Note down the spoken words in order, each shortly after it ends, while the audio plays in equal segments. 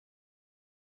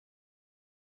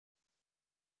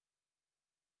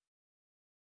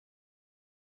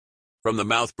From the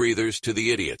mouth breathers to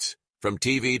the idiots, from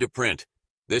TV to print,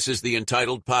 this is the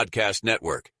Entitled Podcast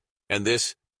Network, and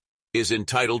this is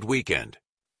Entitled Weekend.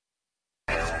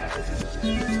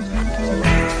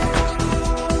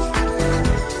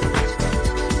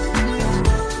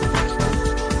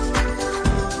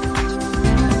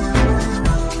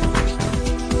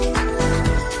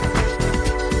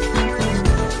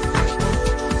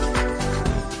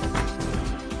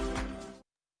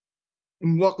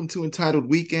 And welcome to Entitled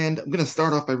Weekend. I'm going to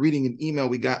start off by reading an email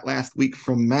we got last week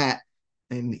from Matt.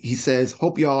 And he says,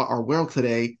 hope y'all are well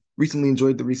today. Recently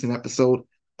enjoyed the recent episode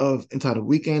of Entitled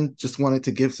Weekend. Just wanted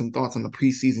to give some thoughts on the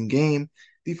preseason game.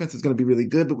 Defense is going to be really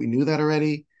good, but we knew that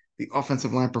already. The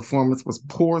offensive line performance was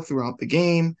poor throughout the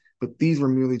game, but these were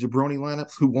merely jabroni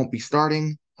lineups who won't be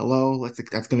starting. Hello,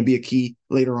 that's going to be a key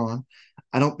later on.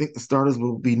 I don't think the starters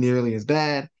will be nearly as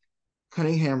bad.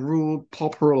 Cunningham ruled.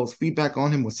 Paul Perolo's feedback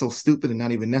on him was so stupid and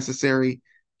not even necessary.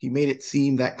 He made it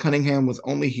seem that Cunningham was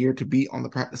only here to be on the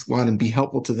practice squad and be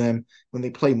helpful to them when they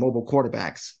play mobile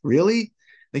quarterbacks. Really?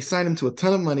 They signed him to a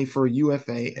ton of money for a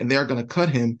UFA, and they're going to cut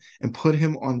him and put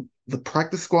him on the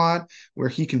practice squad where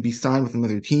he can be signed with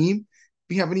another team.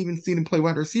 We haven't even seen him play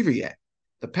wide receiver yet.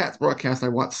 The Pats broadcast I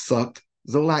watched sucked.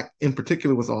 Zolak in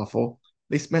particular was awful.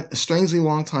 They spent a strangely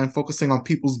long time focusing on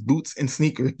people's boots and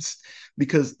sneakers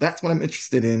because that's what I'm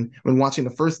interested in when watching the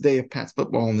first day of Pats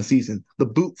football in the season. The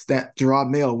boots that Gerard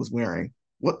Mayo was wearing.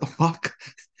 What the fuck?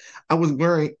 I was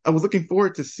looking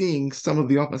forward to seeing some of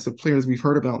the offensive players we've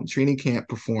heard about in training camp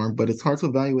perform, but it's hard to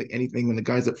evaluate anything when the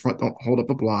guys up front don't hold up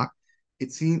a block.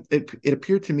 It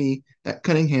appeared to me that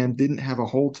Cunningham didn't have a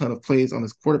whole ton of plays on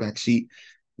his quarterback sheet.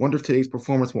 Wonder if today's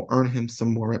performance will earn him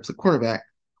some more reps at quarterback.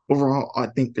 Overall, I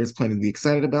think there's plenty to be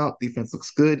excited about. Defense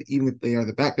looks good, even if they are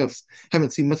the backups.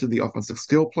 Haven't seen much of the offensive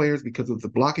skill players because of the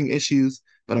blocking issues,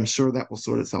 but I'm sure that will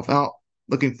sort itself out.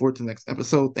 Looking forward to the next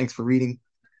episode. Thanks for reading.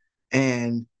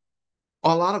 And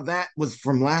a lot of that was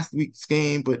from last week's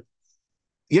game, but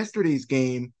yesterday's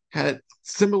game had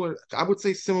similar, I would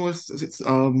say similar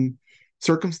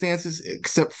circumstances,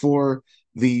 except for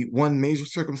the one major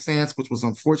circumstance, which was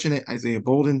unfortunate, Isaiah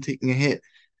Bolden taking a hit.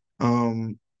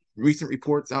 Recent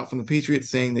reports out from the Patriots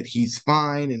saying that he's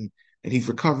fine and he's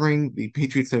recovering. The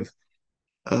Patriots have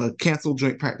canceled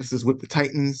joint practices with the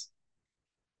Titans,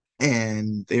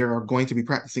 and they are going to be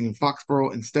practicing in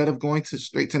Foxborough instead of going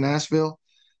straight to Nashville.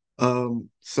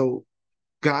 So,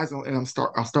 guys, and I'll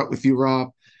start with you, Rob.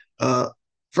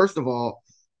 First of all,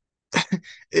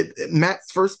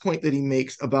 Matt's first point that he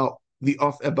makes about the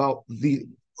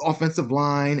offensive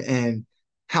line and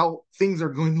how things are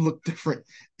going to look different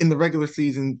in the regular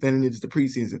season than it is the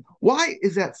preseason. Why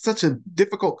is that such a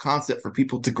difficult concept for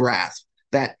people to grasp,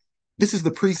 that this is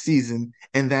the preseason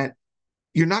and that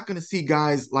you're not going to see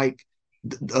guys like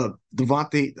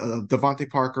Devontae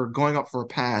Parker going up for a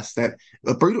pass, that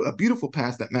a beautiful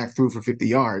pass that Mac threw for 50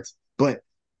 yards, but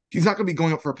he's not going to be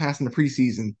going up for a pass in the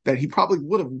preseason that he probably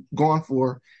would have gone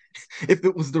for if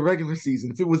it was the regular season,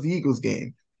 if it was the Eagles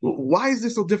game. Why is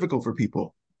this so difficult for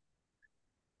people?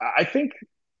 I think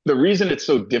the reason it's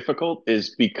so difficult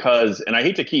is because, and I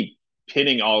hate to keep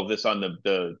pinning all of this on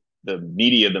the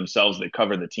media themselves that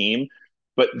cover the team,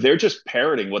 but they're just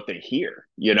parroting what they hear.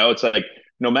 You know, it's like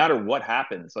no matter what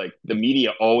happens, like the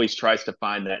media always tries to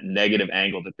find that negative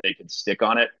angle that they can stick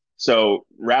on it. So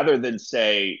rather than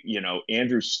say, you know,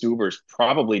 Andrew Stuber's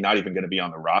probably not even going to be on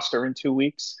the roster in 2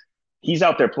 weeks, he's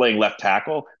out there playing left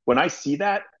tackle. When I see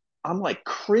that, I'm like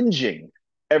cringing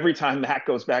every time Matt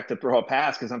goes back to throw a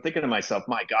pass because I'm thinking to myself,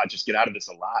 my God, just get out of this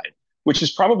alive, which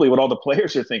is probably what all the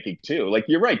players are thinking too. Like,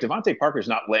 you're right, Devontae Parker's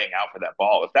not laying out for that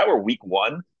ball. If that were week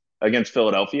 1 against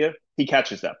Philadelphia, he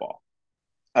catches that ball.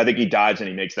 I think he dives and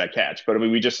he makes that catch. But I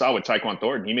mean, we just saw with Tyquan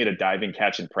Thornton, he made a diving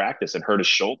catch in practice and hurt his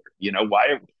shoulder. You know,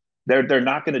 why? They're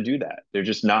not going to do that. They're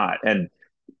just not. And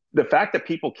the fact that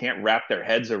people can't wrap their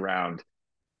heads around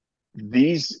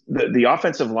the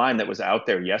offensive line that was out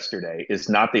there yesterday is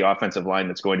not the offensive line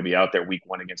that's going to be out there week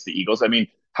 1 against the Eagles. I mean,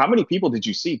 how many people did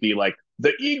you see be like,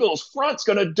 the Eagles front's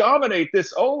going to dominate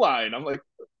this O-line? I'm like,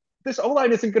 this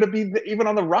O-line isn't going to be even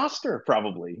on the roster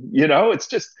probably. You know, it's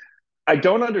just, I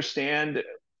don't understand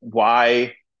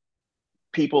why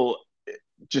people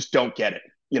just don't get it.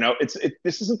 You know,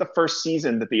 this isn't the first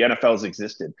season that the NFL has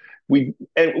existed.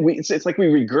 It's like we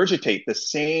regurgitate the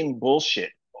same bullshit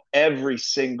every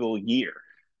single year,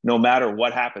 no matter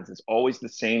what happens. It's always the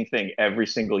same thing every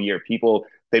single year. People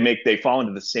they fall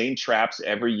into the same traps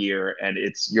every year, and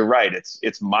you're right.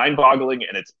 It's mind boggling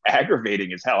and it's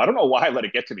aggravating as hell. I don't know why I let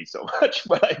it get to me so much,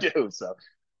 but I do. So,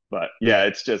 but yeah,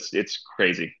 it's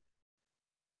crazy.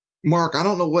 Mark, I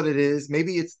don't know what it is.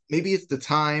 Maybe it's the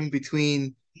time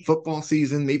between football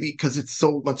season, maybe because it's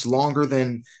so much longer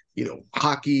than,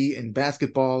 hockey and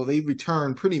basketball, they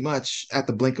return pretty much at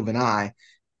the blink of an eye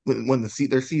when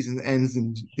their season ends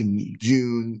in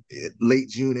June, late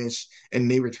June-ish,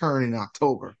 and they return in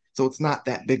October. So it's not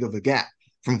that big of a gap.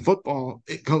 From football,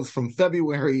 it goes from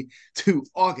February to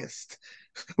August,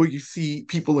 where you see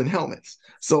people in helmets.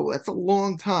 So that's a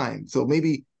long time. So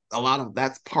maybe a lot of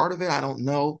that's part of it. I don't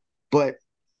know. But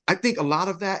I think a lot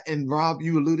of that, and Rob,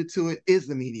 you alluded to it, is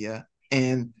the media.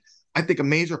 And I think a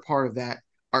major part of that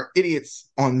are idiots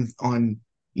on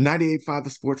 98.5 The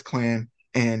Sports Clan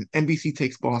and NBC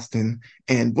Takes Boston.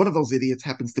 And one of those idiots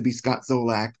happens to be Scott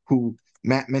Zolak, who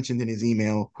Matt mentioned in his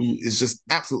email, who is just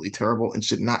absolutely terrible and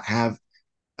should not have.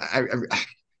 I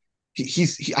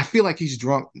feel like he's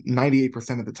drunk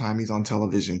 98% of the time he's on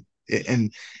television.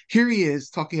 And here he is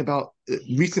talking about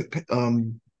recent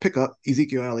pickup,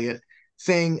 Ezekiel Elliott,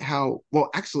 saying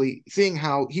seeing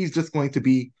how he's just going to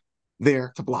be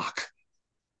there to block.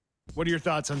 What are your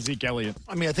thoughts on Zeke Elliott?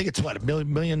 I mean, I think it's what, $1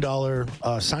 million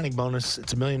signing bonus.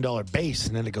 It's $1 million base,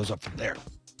 and then it goes up from there.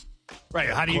 Right.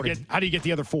 How do you get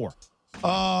the other four?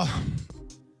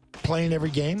 Playing every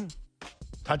game,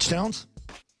 touchdowns.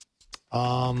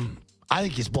 I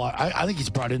think he's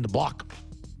brought in to block.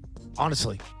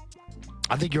 Honestly,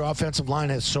 I think your offensive line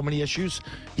has so many issues.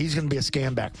 He's going to be a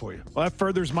scam back for you. Well, that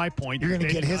furthers my point. You're going to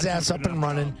get his ass up and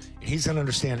running. And he's going to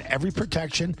understand every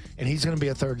protection, and he's going to be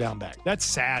a third down back. That's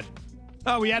sad.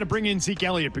 Oh, we had to bring in Zeke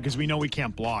Elliott because we know we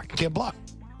can't block. Can't block.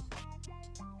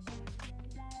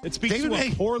 It speaks to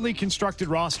a poorly constructed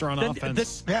roster on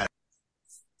offense. Yeah.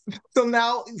 So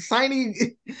now signing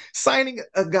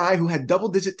a guy who had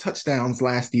double-digit touchdowns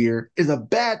last year is a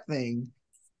bad thing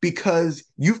because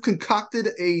you've concocted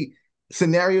a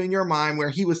scenario in your mind where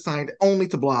he was signed only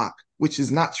to block, which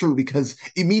is not true because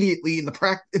immediately in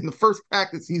the first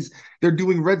practice they're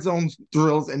doing red zone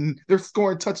drills and they're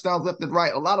scoring touchdowns left and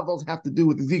right. A lot of those have to do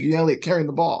with Ezekiel Elliott carrying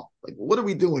the ball. Like, what are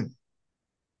we doing?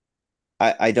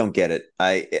 I don't get it.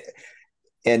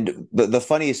 And the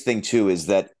funniest thing too is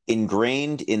that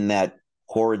ingrained in that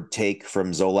horrid take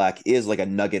from Zolak is like a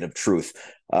nugget of truth.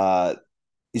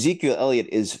 Ezekiel Elliott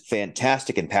is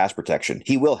fantastic in pass protection.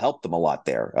 He will help them a lot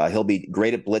there. He'll be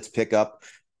great at blitz pickup,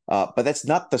 but that's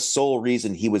not the sole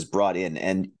reason he was brought in.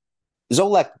 And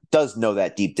Zolak does know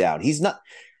that deep down. He's not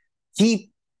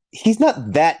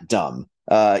that dumb.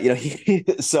 But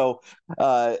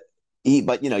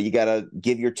you got to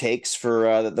give your takes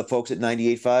for the folks at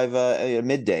 98.5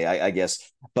 midday, I guess.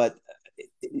 But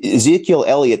Ezekiel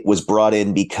Elliott was brought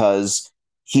in because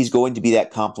he's going to be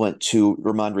that complement to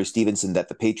Ramondre Stevenson that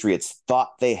the Patriots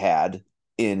thought they had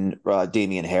in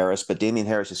Damian Harris, but Damian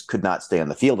Harris just could not stay on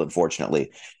the field,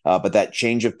 unfortunately. But that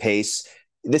change of pace,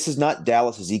 this is not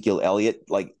Dallas Ezekiel Elliott.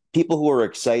 Like, people who are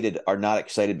excited are not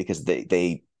excited because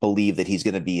they believe that he's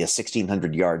going to be a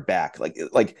 1,600-yard back.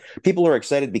 Like people are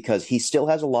excited because he still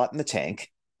has a lot in the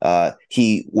tank.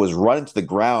 He was run into the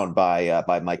ground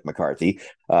by Mike McCarthy.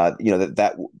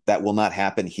 That will not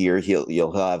happen here.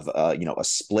 You'll have a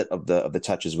split of the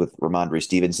touches with Ramondre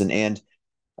Stevenson. And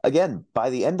again, by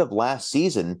the end of last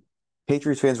season,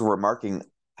 Patriots fans were remarking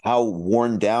how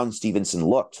worn down Stevenson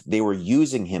looked. They were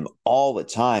using him all the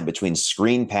time between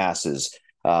screen passes.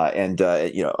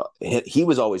 He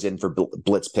was always in for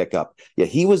blitz pickup. Yeah,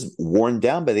 he was worn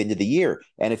down by the end of the year.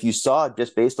 And if you saw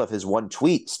just based off his one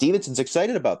tweet, Stevenson's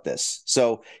excited about this.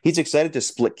 So he's excited to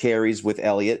split carries with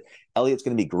Elliott. Elliott's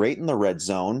going to be great in the red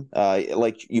zone.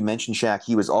 Like you mentioned, Shaq,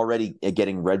 he was already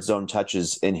getting red zone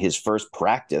touches in his first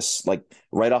practice, like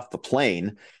right off the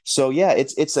plane. So yeah,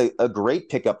 it's a great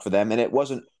pickup for them. And it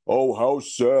wasn't, oh, how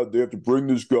sad they have to bring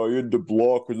this guy in to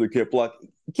block because they can't block.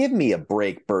 Give me a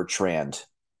break, Bertrand.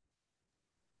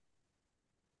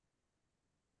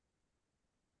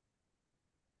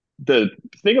 The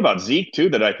thing about Zeke too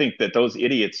that I think that those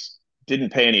idiots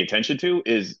didn't pay any attention to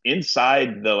is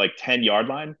inside the 10-yard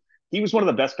line. He was one of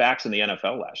the best backs in the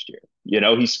NFL last year.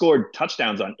 He scored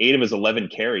touchdowns on 8 of his 11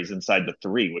 carries inside the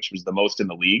 3, which was the most in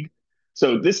the league.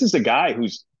 So this is a guy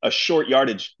who's a short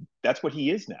yardage. That's what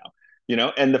he is now.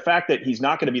 And the fact that he's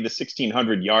not going to be the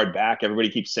 1,600-yard back,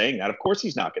 everybody keeps saying that. Of course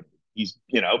he's not going to be.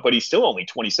 But he's still only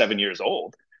 27 years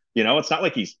old. It's not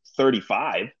like he's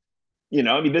 35.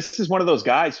 This is one of those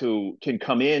guys who can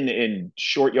come in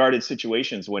short yarded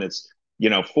situations when it's,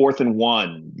 4th and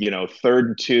 1, 3rd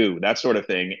and 2, that sort of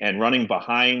thing, and running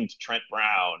behind Trent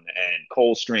Brown and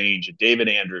Cole Strange and David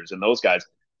Andrews and those guys.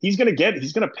 He's going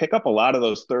to pick up a lot of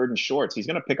those 3rd and shorts. He's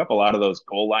going to pick up a lot of those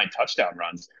goal line touchdown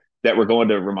runs that were going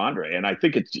to Ramondre. And I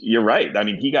think you're right. I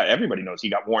mean, everybody knows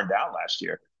he got worn down last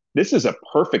year. This is a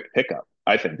perfect pickup.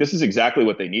 I think this is exactly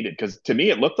what they needed. Because to me,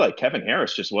 it looked like Kevin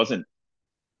Harris just wasn't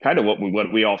kind of what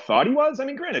we all thought he was. I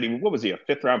mean, granted, what was he, a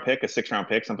 5th-round pick, a 6th-round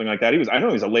pick, something like that? I know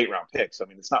he was a late-round pick, so I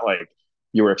mean, it's not like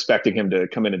you were expecting him to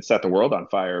come in and set the world on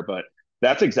fire, but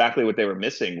that's exactly what they were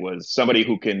missing, was somebody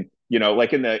who can,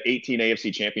 like in the 18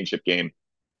 AFC Championship game,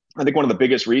 I think one of the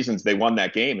biggest reasons they won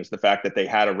that game is the fact that they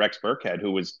had a Rex Burkhead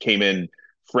who came in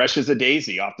fresh as a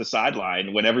daisy off the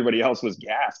sideline when everybody else was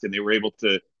gassed, and they were able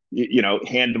to,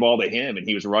 hand the ball to him, and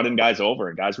he was running guys over,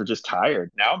 and guys were just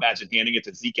tired. Now imagine handing it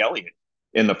to Zeke Elliott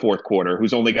in the fourth quarter,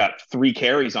 who's only got 3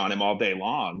 carries on him all day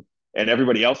long, and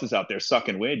everybody else is out there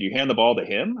sucking wind. You hand the ball to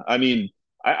him. I mean,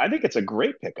 I think it's a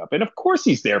great pickup, and of course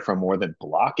he's there for more than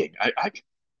blocking.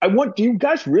 Do you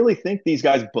guys really think these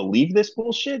guys believe this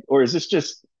bullshit, or is this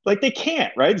just like, they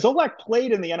can't, right? Zolak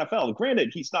played in the NFL.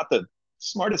 Granted, he's not the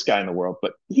smartest guy in the world,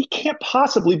 but he can't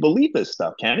possibly believe this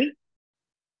stuff, can he?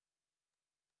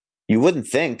 You wouldn't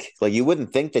think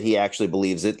that he actually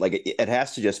believes it. Like, it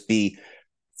has to just be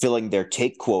filling their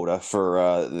take quota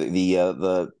for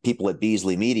the people at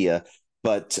Beasley Media.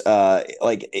 But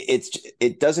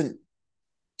it doesn't,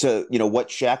 to what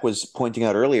Shaq was pointing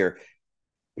out earlier.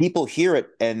 People hear it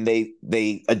and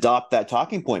they adopt that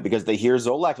talking point because they hear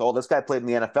Zolak. Oh, this guy played in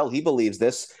the NFL. He believes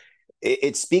this.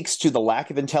 It speaks to the lack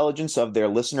of intelligence of their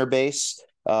listener base,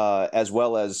 as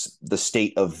well as the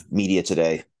state of media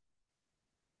today.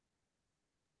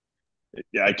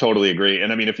 Yeah, I totally agree.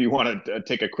 And I mean, if you want to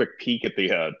take a quick peek at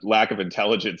the lack of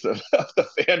intelligence of the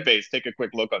fan base, take a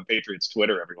quick look on Patriots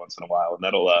Twitter every once in a while,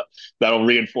 and that'll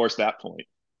reinforce that point.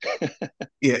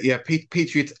 Yeah.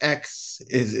 Patriots X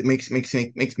makes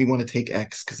me want to take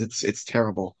X because it's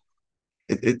terrible.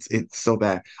 It's so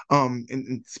bad.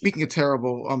 And speaking of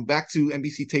terrible, back to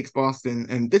NBC Takes Boston,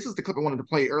 and this is the clip I wanted to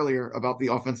play earlier about the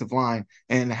offensive line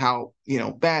and how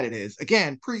bad it is.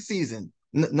 Again, preseason.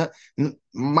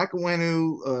 Michael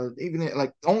Wenu,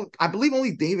 I believe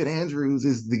only David Andrews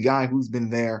is the guy who's been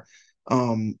there,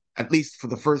 at least for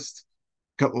the first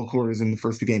couple of quarters in the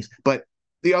first 2 games. But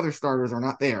the other starters are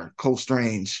not there. Cole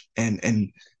Strange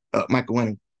and Michael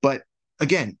Wenu. But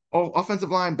again, offensive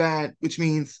line bad, which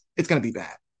means it's going to be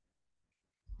bad.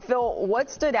 Phil, what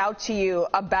stood out to you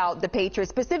about the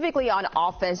Patriots, specifically on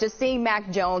offense, just seeing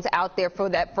Mac Jones out there for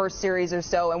that first series or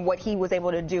so and what he was able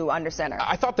to do under center?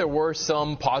 I thought there were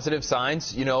some positive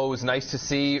signs. It was nice to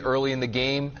see early in the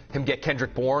game him get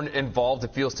Kendrick Bourne involved.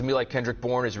 It feels to me like Kendrick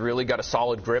Bourne has really got a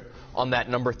solid grip on that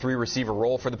number 3 receiver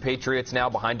role for the Patriots now,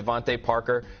 behind Devontae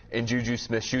Parker and Juju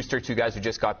Smith-Schuster, 2 guys who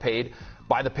just got paid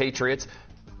by the Patriots.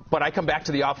 But I come back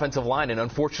to the offensive line, and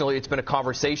unfortunately it's been a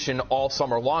conversation all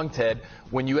summer long, Ted,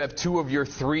 when you have 2 of your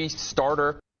 3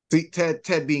 starter. See,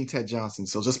 Ted being Ted Johnson,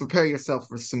 so just prepare yourself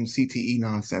for some CTE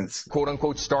nonsense.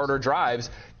 Quote-unquote starter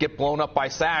drives get blown up by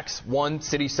sacks. One,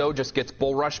 City So, just gets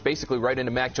bull rushed basically right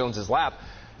into Mac Jones's lap.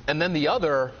 And then the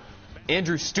other,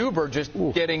 Andrew Stuber just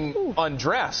getting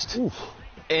undressed.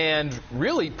 And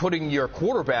really putting your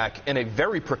quarterback in a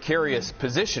very precarious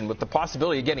position with the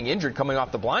possibility of getting injured coming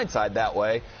off the blind side that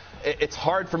way. It's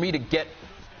hard for me to get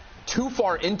too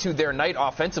far into their night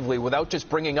offensively without just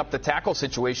bringing up the tackle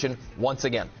situation once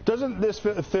again. Doesn't this,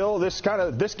 Phil, this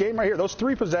game right here, those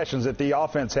 3 possessions that the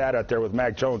offense had out there with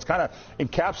Mac Jones kind of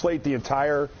encapsulate the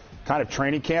entire kind of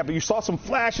training camp? You saw some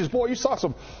flashes, boy. You saw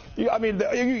some.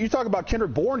 You talk about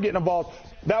Kendrick Bourne getting involved.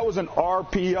 That was an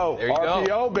RPO.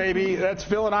 RPO, baby. That's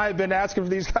Phil and I have been asking for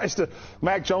these guys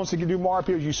Mac Jones to do more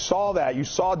RPOs. You saw that. You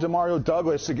saw Demario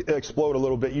Douglas explode a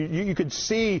little bit. You could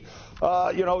see,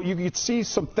 you could see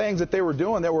some things that they were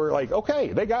doing that were like,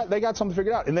 okay, they got something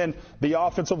figured out. And then the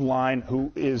offensive line,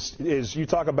 who is you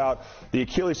talk about the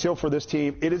Achilles heel for this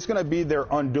team, it is going to be their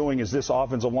undoing is this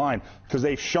offensive line, because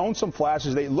they've shown some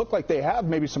flashes. They look like they have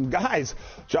maybe some guys,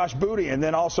 Josh Booty, and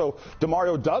then also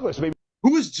Demario Douglas, maybe.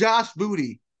 Who is Josh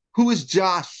Booty? The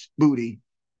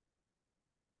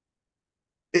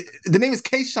name is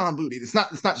Kayshawn Booty. It's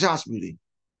not Josh Booty.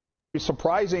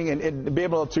 Surprising and be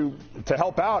able to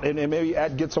help out and maybe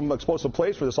get some explosive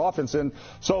plays for this offense. And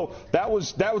so that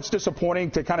was disappointing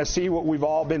to kind of see what we've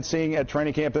all been seeing at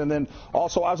training camp. And then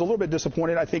also I was a little bit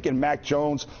disappointed, I think, in Mac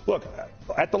Jones. Look,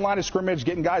 at the line of scrimmage,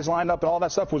 getting guys lined up and all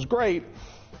that stuff was great.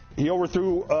 He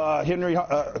overthrew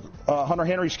Hunter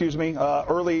Henry,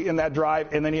 early in that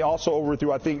drive, and then he also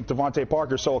overthrew, I think, Devontae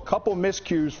Parker. So a couple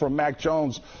miscues from Mac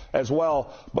Jones as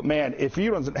well. But, man, if he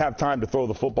doesn't have time to throw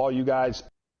the football, you guys.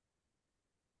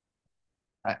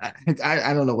 I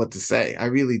don't know what to say. I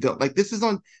really don't. Like, this is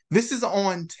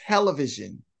on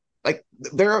television. Like,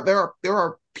 there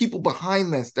are people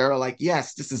behind this that are like,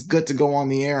 yes, this is good to go on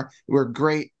the air. We're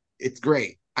great. It's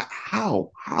great.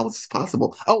 How is this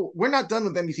possible? Oh, we're not done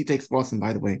with NBC Takes Boston,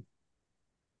 by the way.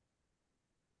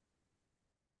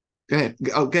 Go ahead.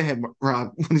 Go ahead,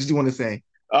 Rob. What did you want to say?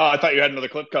 Oh, I thought you had another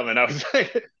clip coming. I was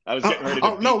I was getting ready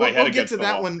to beat no, my head we'll get against to the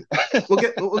that wall. one.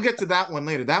 We'll get to that one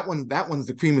later. That one's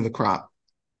the cream of the crop.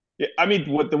 Yeah, I mean,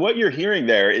 what you're hearing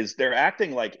there is they're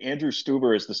acting like Andrew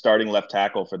Stuber is the starting left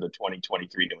tackle for the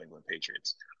 2023 New England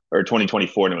Patriots or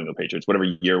 2024 New England Patriots, whatever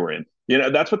year we're in.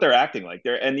 That's what they're acting like.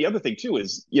 And the other thing too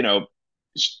is,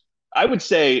 I would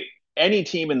say any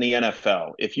team in the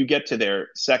NFL, if you get to their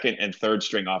second and third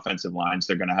string offensive lines,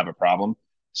 they're going to have a problem.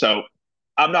 So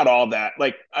I'm not all that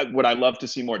like. Would I love to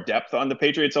see more depth on the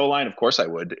Patriots O line? Of course I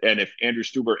would. And if Andrew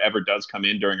Stuber ever does come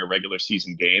in during a regular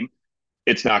season game,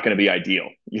 it's not going to be ideal.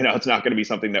 It's not going to be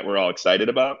something that we're all excited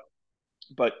about.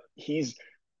 But he's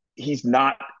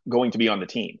not going to be on the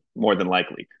team more than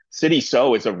likely. City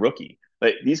So is a rookie.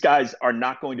 Like, these guys are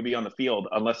not going to be on the field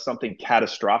unless something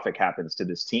catastrophic happens to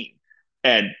this team.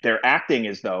 And they're acting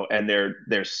as though, and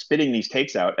they're spitting these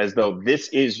takes out as though this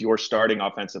is your starting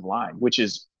offensive line, which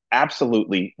is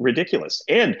absolutely ridiculous.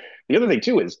 And the other thing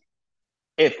too is,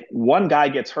 if one guy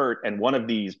gets hurt and one of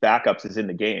these backups is in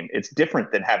the game, it's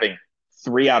different than having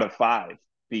 3 out of 5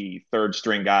 the third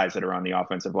string guys that are on the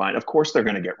offensive line. Of course, they're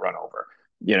going to get run over.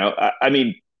 I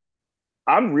mean,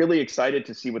 I'm really excited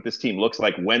to see what this team looks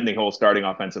like when the whole starting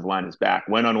offensive line is back,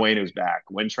 when Onwenu's back,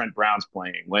 when Trent Brown's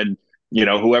playing, when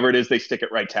whoever it is they stick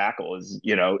at right tackle is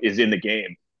in the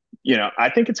game. I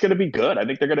think it's going to be good. I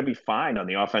think they're going to be fine on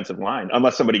the offensive line,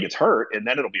 unless somebody gets hurt, and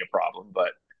then it'll be a problem.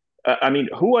 But I mean,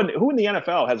 who in the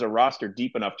NFL has a roster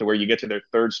deep enough to where you get to their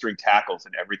third string tackles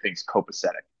and everything's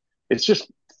copacetic? It's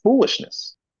just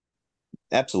foolishness.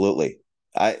 Absolutely.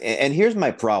 And here's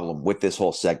my problem with this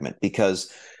whole segment,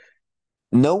 because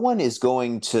no one is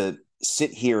going to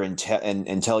sit here and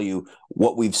tell you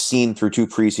what we've seen through 2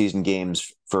 preseason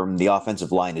games from the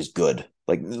offensive line is good.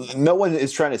 Like, no one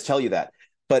is trying to tell you that.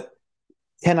 But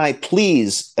can I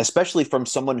please, especially from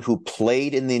someone who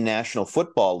played in the National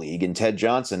Football League and Ted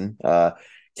Johnson,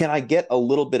 can I get a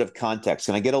little bit of context?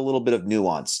 Can I get a little bit of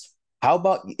nuance? How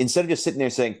about, instead of just sitting there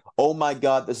saying, "Oh my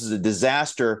God, this is a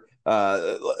disaster,"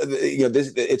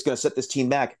 it's going to set this team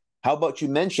back. How about you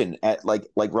mention, like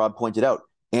Rob pointed out,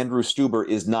 Andrew Stuber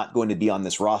is not going to be on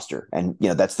this roster, and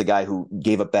that's the guy who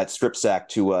gave up that strip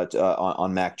sack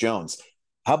on Mac Jones.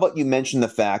 How about you mention the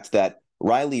fact that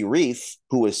Riley Reif,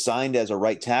 who was signed as a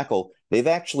right tackle, they've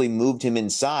actually moved him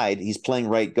inside. He's playing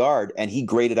right guard, and he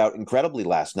graded out incredibly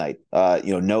last night.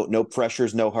 No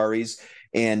pressures, no hurries.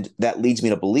 And that leads me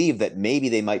to believe that maybe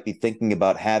they might be thinking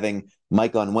about having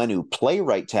Mike Onwenu play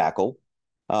right tackle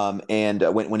and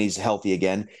when he's healthy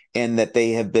again, and that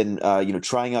they have been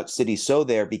trying out City So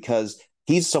there because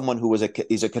he's someone who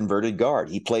he's a converted guard.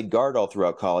 He played guard all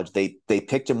throughout college. They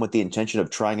picked him with the intention of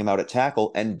trying him out at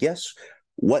tackle, and guess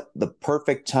what the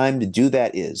perfect time to do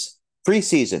that is?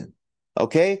 Preseason.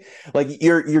 Okay? Like,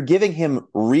 you're giving him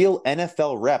real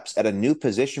NFL reps at a new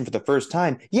position for the first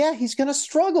time. Yeah, he's going to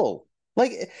struggle.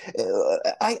 Like,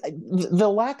 the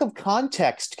lack of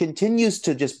context continues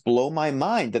to just blow my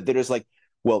mind, that there's like,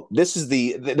 well,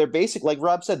 they're basic, like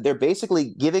Rob said, they're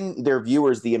basically giving their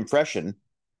viewers the impression,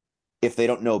 if they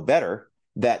don't know better,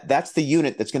 that that's the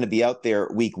unit that's going to be out there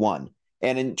week 1.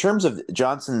 And in terms of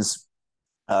Johnson's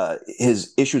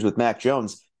his issues with Mac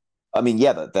Jones, I mean,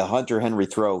 yeah, the Hunter Henry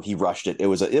throw, he rushed it. It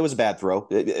was a bad throw.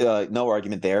 No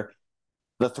argument there.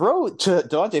 The throw to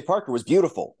Devontae Parker was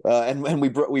beautiful, and we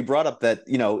brought up that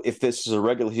if this is a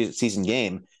regular season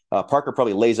game, Parker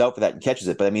probably lays out for that and catches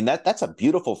it. But I mean, that's a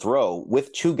beautiful throw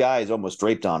with 2 guys almost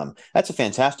draped on him. That's a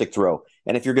fantastic throw.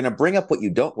 And if you're going to bring up what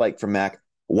you don't like from Mac,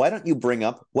 why don't you bring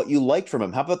up what you liked from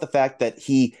him? How about the fact that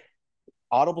he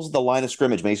audibles the line of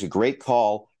scrimmage, makes a great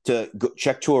call to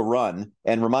check to a run,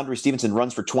 and Ramondre Stevenson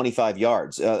runs for 25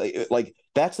 yards. Like,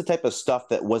 that's the type of stuff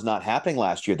that was not happening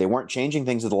last year. They weren't changing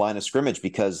things at the line of scrimmage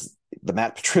because the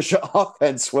Matt Patricia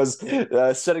offense was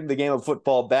setting the game of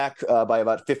football back by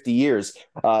about 50 years.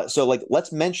 So, like,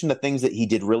 let's mention the things that he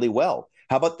did really well.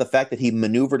 How about the fact that he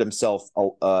maneuvered himself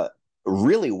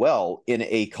really well in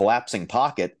a collapsing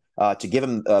pocket to give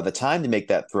him the time to make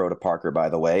that throw to Parker, by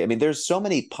the way. I mean, there's so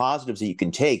many positives that you can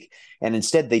take, and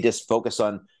instead they just focus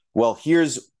on, well,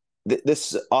 here's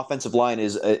this offensive line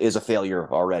is a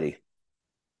failure already.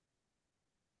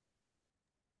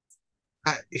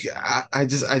 I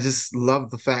just love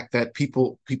the fact that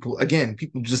people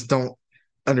just don't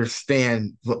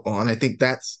understand football, and I think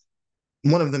that's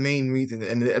one of the main reasons.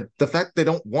 And the fact they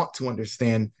don't want to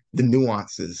understand the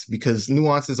nuances, because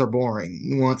nuances are boring.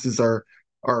 Nuances are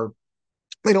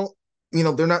they don't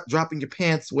they're not dropping your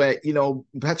pants wet.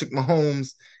 Patrick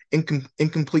Mahomes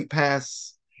incomplete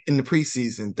pass in the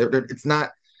preseason. It's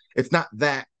not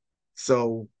that.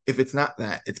 So if it's not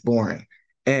that, it's boring.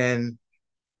 And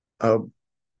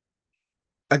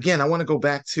again, I want to go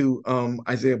back to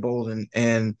Isaiah Bolden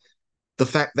and the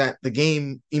fact that the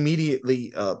game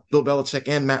immediately, Bill Belichick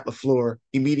and Matt LaFleur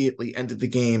immediately ended the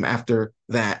game after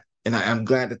that. And I'm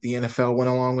glad that the NFL went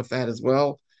along with that as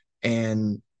well.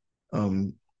 And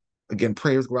um, again,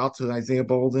 prayers go out to Isaiah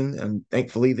Bolden, and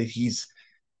thankfully that he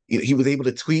was able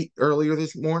to tweet earlier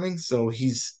this morning, so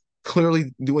he's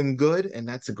clearly doing good, and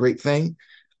that's a great thing.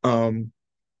 Um,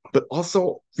 but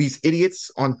also these idiots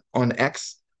on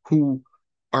X who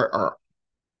are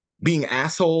being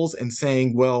assholes and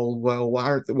saying, well,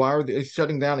 why are they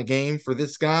shutting down a game for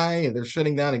this guy? And they're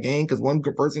shutting down a game because one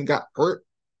person got hurt.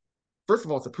 First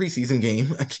of all, it's a preseason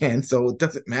game again, so it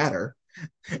doesn't matter.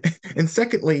 And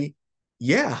secondly,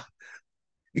 yeah.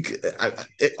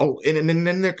 And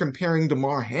then they're comparing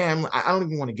Damar Ham. I don't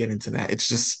even want to get into that. It's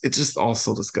just all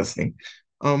so disgusting.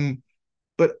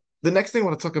 But the next thing I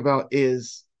want to talk about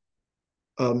is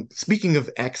speaking of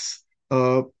X,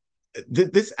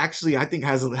 this actually I think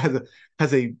has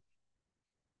a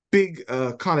big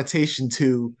connotation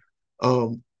to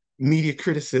media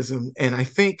criticism, and I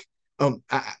think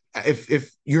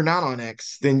if you're not on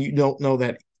X, then you don't know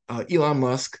that Elon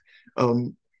Musk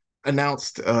um,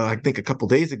 announced, I think a couple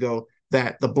days ago,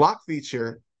 that the block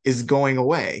feature is going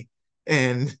away,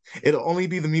 and it'll only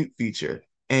be the mute feature.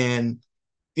 And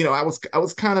I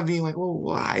was kind of being like, well,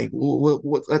 why?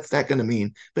 What's that going to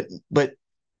mean? But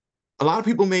a lot of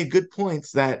people made good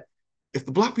points that if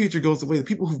the block feature goes away, the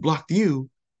people who've blocked you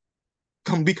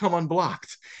become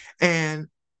unblocked. And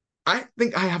I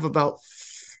think I have about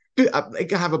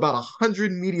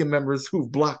 100 media members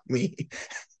who've blocked me.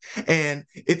 And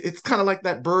it's kind of like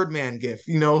that Birdman gif,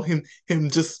 him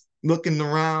just looking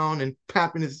around and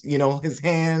tapping his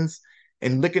hands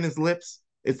and licking his lips.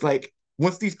 It's like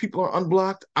once these people are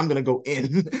unblocked, I'm gonna go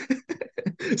in.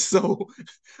 So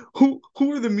who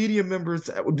are the media members?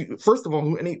 First of all,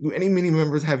 who any media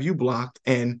members have you blocked,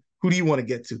 and who do you want to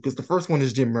get to? Because the first one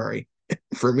is Jim Murray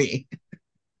for me.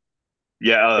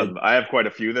 Yeah, I have quite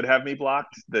a few that have me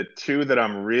blocked. The two that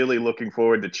I'm really looking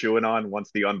forward to chewing on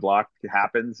once the unblock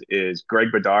happens is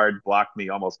Greg Bedard blocked me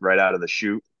almost right out of the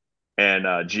chute, and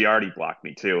Giardi blocked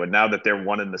me too. And now that they're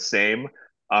one and the same,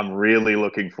 I'm really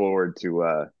looking forward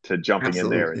to jumping in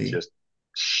there and Absolutely. just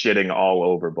shitting all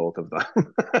over both of them.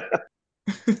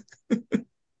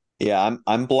 Yeah,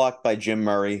 I'm blocked by Jim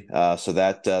Murray, so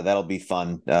that'll be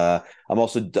fun. I'm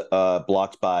also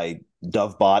blocked by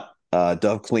Dovebot,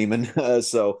 Dove Kleeman,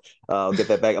 so I'll get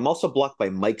that back. I'm also blocked by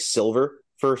Mike Silver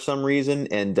for some reason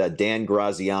and Dan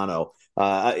Graziano.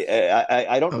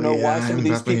 I don't Oh know yeah, why I some of am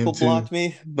these blocked by him people too. blocked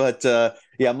me, but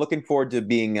yeah, I'm looking forward to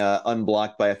being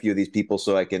unblocked by a few of these people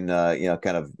so I can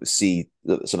kind of see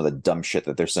some of the dumb shit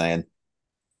that they're saying.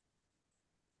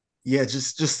 Yeah,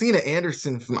 just Justina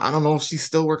Anderson from, I don't know if she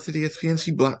still works at ESPN.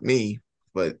 She blocked me,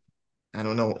 but I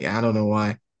don't know. Yeah, I don't know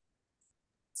why.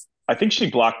 I think she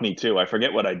blocked me too. I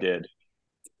forget what I did.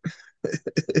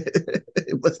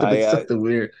 It must have been I something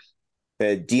weird.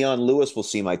 Dion Lewis will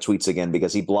see my tweets again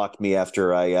because he blocked me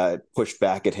after I pushed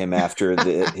back at him after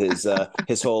his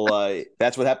whole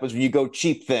that's what happens when you go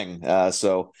cheap thing.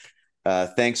 So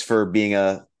thanks for being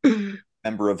a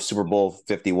member of Super Bowl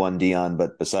 51, Dion.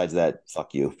 But besides that,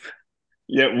 fuck you.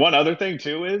 Yeah, one other thing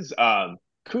too is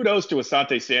kudos to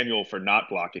Asante Samuel for not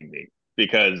blocking me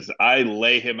because I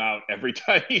lay him out every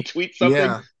time he tweets something,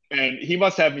 Yeah, and he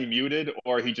must have me muted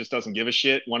or he just doesn't give a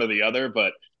shit, one or the other.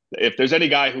 But if there's any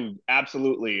guy who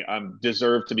absolutely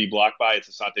deserved to be blocked by, it's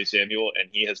Asante Samuel, and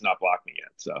he has not blocked me yet.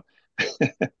 So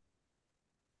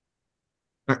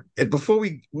and before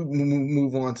we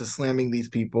move on to slamming these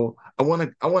people, I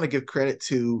want to give credit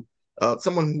to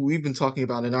someone who we've been talking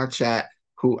about in our chat,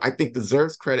 who I think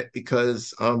deserves credit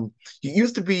because he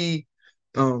used to be,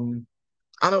 um,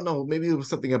 I don't know, maybe it was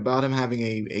something about him having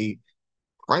a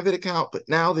private account, but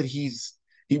now that he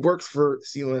works for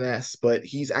CLNS, but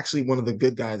he's actually one of the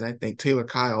good guys, I think, Taylor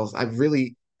Kyles. I've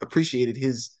really appreciated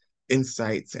his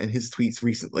insights and his tweets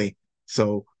recently.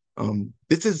 So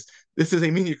this is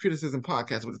a media criticism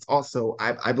podcast, but it's also,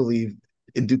 I believe,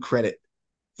 in due credit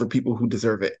for people who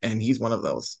deserve it, and he's one of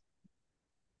those.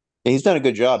 He's done a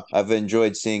good job. I've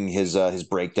enjoyed seeing his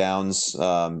breakdowns.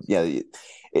 Yeah,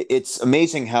 it's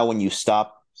amazing how when you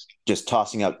stop just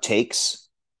tossing out takes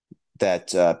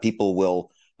that people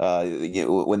will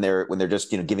when they're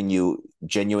just giving you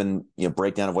genuine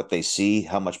breakdown of what they see,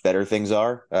 how much better things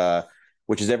are.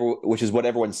 Which is what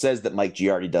everyone says that Mike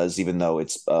Giardi does, even though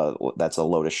that's a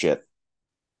load of shit.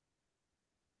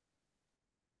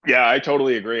 yeah, I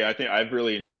totally agree. I think I've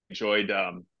really enjoyed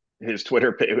his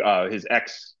his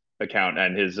X account,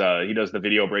 and his he does the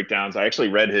video breakdowns. I actually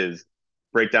read his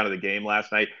breakdown of the game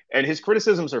last night, and his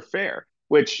criticisms are fair.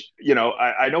 which,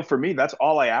 I know for me, that's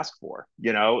all I ask for.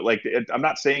 I'm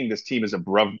not saying this team is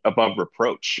above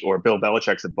reproach or Bill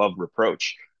Belichick's above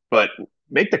reproach, but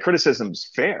make the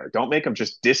criticisms fair. Don't make them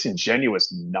just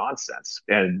disingenuous nonsense.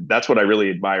 And that's what I really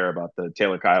admire about the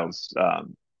Taylor Kyles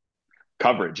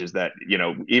coverage, is that,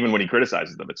 even when he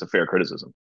criticizes them, it's a fair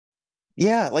criticism.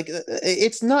 Yeah,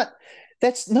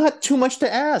 that's not too much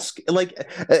to ask.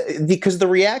 Because the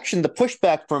reaction, the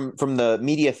pushback from the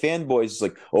media fanboys is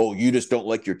like, oh, you just don't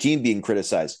like your team being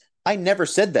criticized. I never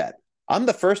said that. I'm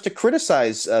the first to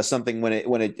criticize something when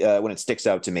it sticks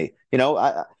out to me.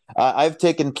 I've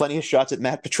taken plenty of shots at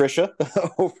Matt Patricia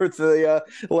over the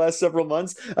last several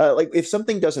months. If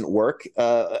something doesn't work,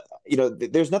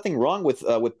 there's nothing wrong with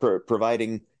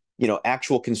providing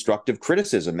actual constructive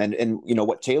criticism, and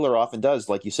what Taylor often does,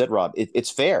 like you said, Rob,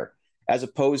 it's fair, as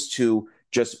opposed to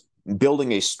just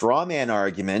building a straw man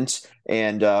argument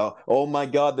and oh my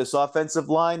God, this offensive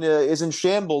line is in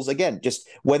shambles. Again, just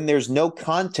when there's no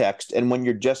context and when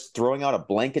you're just throwing out a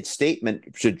blanket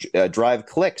statement to drive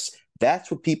clicks, that's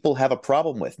what people have a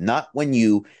problem with. Not when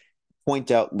you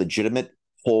point out legitimate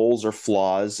holes or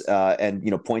flaws and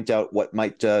point out what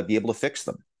might be able to fix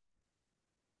them.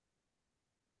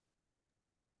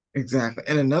 Exactly.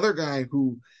 And another guy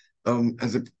who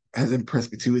has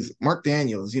impressed me too is Mark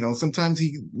Daniels. Sometimes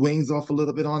he wings off a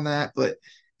little bit on that, but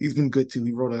he's been good too.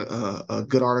 He wrote a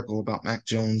good article about Mac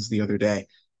Jones the other day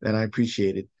that I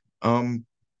appreciated.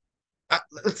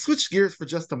 Let's switch gears for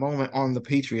just a moment on the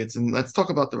Patriots, and let's talk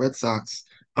about the Red Sox.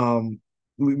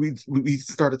 We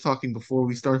started talking before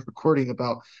we started recording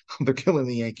about how they're killing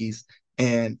the Yankees,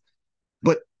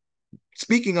 but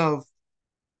speaking of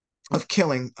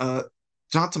killing,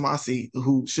 John Tomase,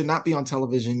 who should not be on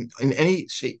television in any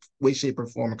way, shape, or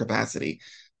form or capacity.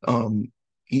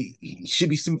 He should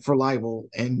be sued for libel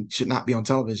and should not be on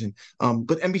television.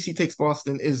 But NBC Takes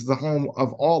Boston is the home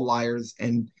of all liars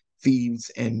and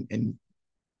thieves and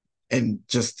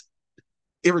just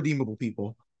irredeemable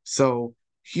people. So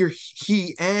here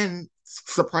he and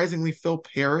surprisingly Phil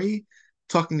Perry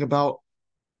talking about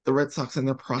the Red Sox and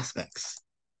their prospects.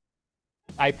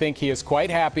 I think he is quite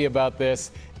happy about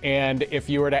this. And if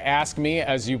you were to ask me,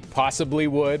 as you possibly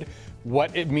would,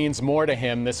 what it means more to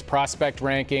him, this prospect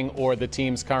ranking or the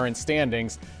team's current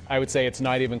standings, I would say it's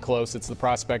not even close. It's the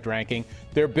prospect ranking.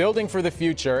 They're building for the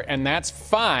future, and that's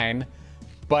fine,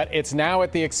 but it's now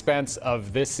at the expense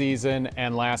of this season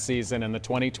and last season and the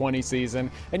 2020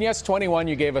 season. And yes, 21,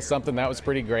 you gave us something that was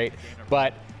pretty great,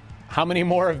 but how many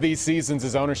more of these seasons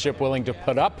is ownership willing to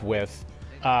put up with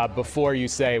before you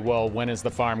say, well, when is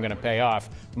the farm going to pay off?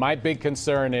 My big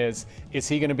concern is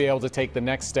he going to be able to take the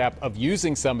next step of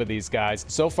using some of these guys?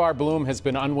 So far, Bloom has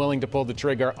been unwilling to pull the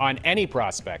trigger on any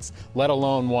prospects, let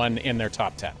alone one in their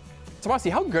top 10.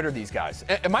 Tomase, how good are these guys?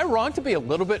 Am I wrong to be a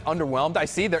little bit underwhelmed? I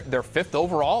see they're fifth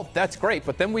overall. That's great.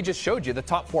 But then we just showed you the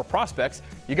top four prospects.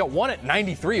 You got one at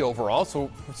 93 overall, so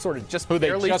sort of just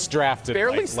barely drafted,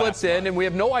 barely slipped in, and we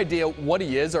have no idea what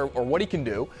he is or what he can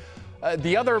do.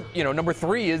 The other, number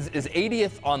 3 is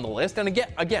 80th on the list. And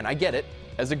again, I get it.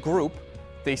 As a group,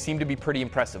 they seem to be pretty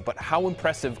impressive. But how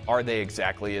impressive are they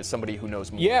exactly as somebody who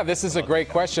knows more? Yeah, this is a great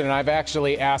question. And I've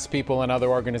actually asked people in other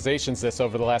organizations this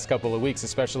over the last couple of weeks,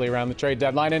 especially around the trade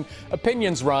deadline. And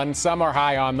opinions run. Some are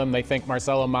high on them. They think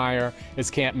Marcelo Meyer is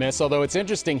can't miss. Although it's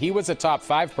interesting, he was a top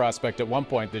 5 prospect at one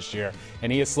point this year,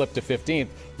 and he has slipped to 15th.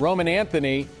 Roman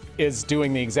Anthony is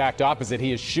doing the exact opposite.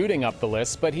 He is shooting up the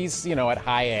list, but he's, at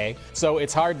high A. So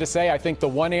it's hard to say. I think the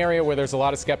one area where there's a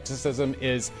lot of skepticism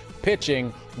is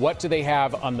pitching. What do they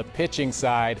have on the pitching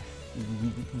side?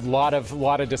 Lot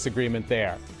of disagreement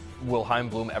there. Will Chaim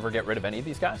Bloom ever get rid of any of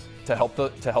these guys to help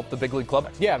the big league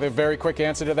club? Yeah, the very quick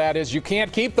answer to that is you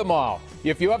can't keep them all.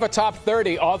 If you have a top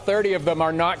 30, all 30 of them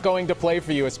are not going to play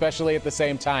for you, especially at the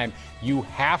same time. You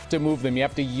have to move them. You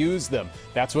have to use them.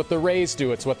 That's what the Rays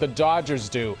do. It's what the Dodgers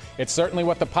do. It's certainly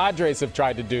what the Padres have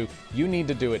tried to do. You need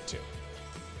to do it too.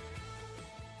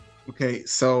 Okay,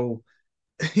 so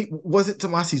wasn't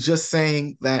Tomase just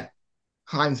saying that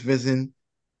Heinz Vision,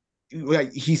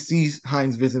 like he sees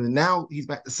Heinz Vision, and now he's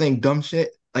back to saying dumb shit?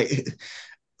 Like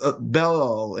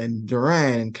Bello and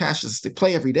Duran and Cassius, they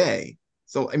play every day.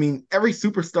 So I mean, every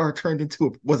superstar turned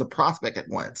into was a prospect at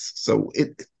once. So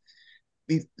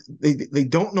they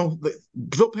don't know.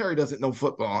 Bill Perry doesn't know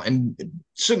football and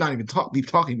should not even be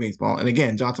talking baseball. And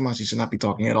again, John Tomase should not be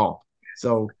talking at all.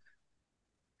 So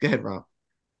go ahead, Rob.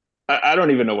 I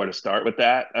don't even know where to start with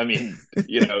that. I mean,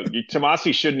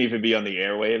 Tomase shouldn't even be on the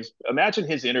airwaves. Imagine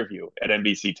his interview at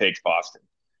NBC Takes Boston.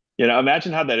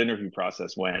 Imagine how that interview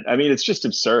process went. I mean, it's just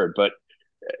absurd. But,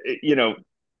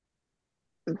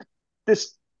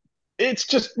 it's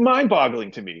just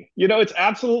mind-boggling to me. It's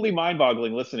absolutely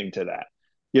mind-boggling listening to that.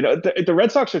 The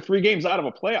Red Sox are 3 games out of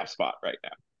a playoff spot right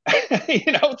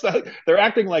now. So they're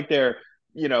acting like they're,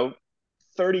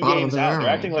 30 Bottom of games the out. They're barrel.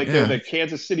 acting like they're Yeah. the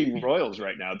Kansas City Royals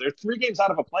right now. They're 3 games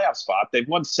out of a playoff spot. They've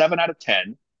won 7 out of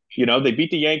 10. They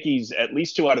beat the Yankees at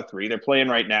least 2 out of 3. They're playing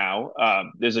right now.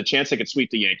 There's a chance they could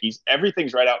sweep the Yankees.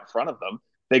 Everything's right out in front of them.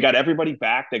 They got everybody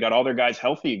back. They got all their guys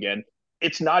healthy again.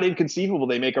 It's not inconceivable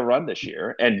they make a run this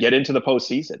year and get into the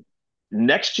postseason.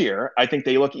 Next year, I think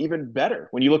they look even better.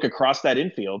 When you look across that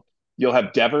infield, you'll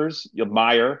have Devers, you'll have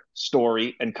Meyer,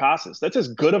 Story, and Casas. That's as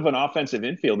good of an offensive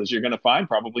infield as you're going to find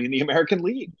probably in the American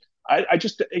League. I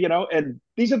just, and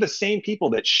these are the same people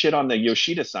that shit on the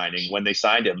Yoshida signing when they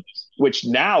signed him, which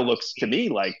now looks to me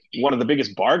like one of the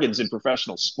biggest bargains in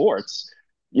professional sports.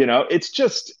 It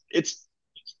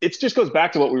just goes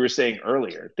back to what we were saying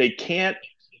earlier.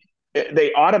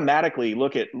 They automatically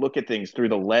look at things through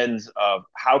the lens of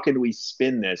how can we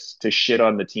spin this to shit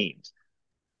on the teams.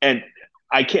 And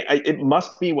it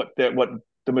must be what the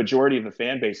majority of the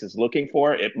fan base is looking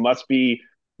for. It must be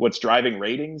what's driving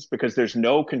ratings, because there's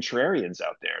no contrarians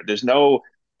out there. There's no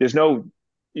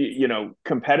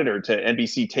competitor to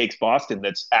NBC Takes Boston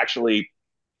that's actually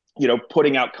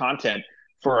putting out content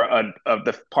for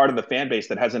the part of the fan base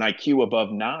that has an IQ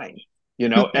above 9.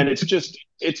 And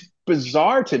it's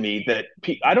bizarre to me that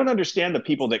I don't understand the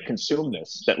people that consume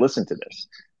this, that listen to this,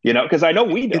 because I know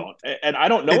we don't, and I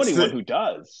don't know anyone who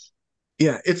does.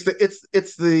 Yeah, it's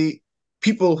the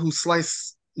people who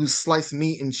slice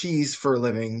meat and cheese for a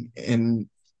living, and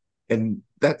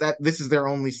that this is their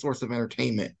only source of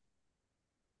entertainment.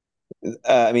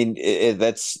 I mean,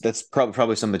 that's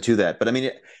probably something to that. But I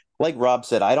mean, like Rob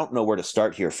said, I don't know where to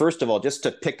start here. First of all, just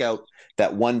to pick out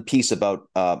that one piece about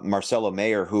Marcelo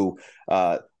Mayer, who,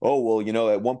 at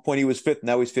one point he was 5th,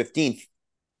 now he's 15th.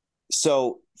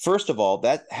 So first of all,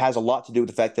 that has a lot to do with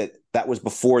the fact that was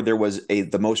before there was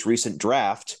the most recent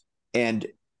draft, and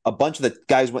a bunch of the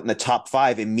guys went in the top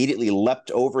 5, immediately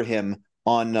leapt over him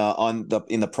in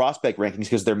the prospect rankings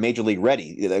because they're major league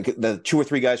ready. The 2 or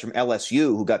 3 guys from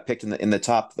LSU who got picked in the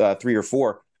top 3 or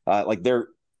 4, they're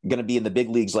going to be in the big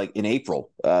leagues like in April.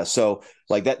 So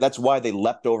like that's why they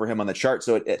leapt over him on the chart.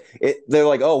 So they're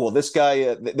like, oh, well, this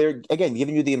guy, they're again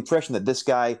giving you the impression that this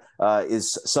guy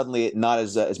is suddenly not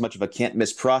as much of a can't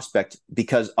miss prospect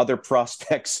because other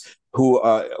prospects who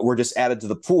were just added to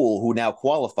the pool who now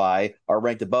qualify are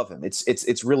ranked above him.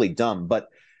 It's really dumb. But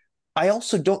I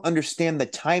also don't understand the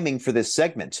timing for this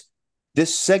segment.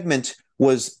 This segment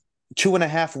was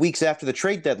 2.5 weeks after the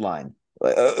trade deadline.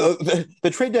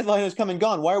 The trade deadline has come and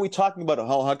gone. Why are we talking about it?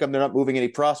 How come they're not moving any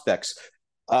prospects?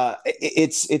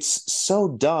 It's so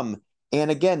dumb. And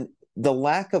again, the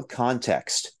lack of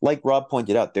context, like Rob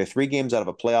pointed out, they're 3 games out of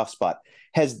a playoff spot.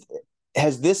 Has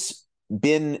this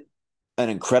been an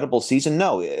incredible season?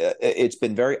 No, it's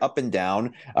been very up and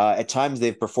down. At times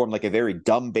they've performed like a very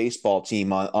dumb baseball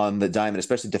team on the diamond,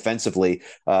 especially defensively.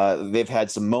 They've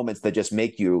had some moments that just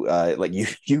make you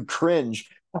you cringe.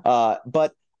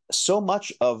 But so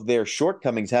much of their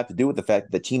shortcomings have to do with the fact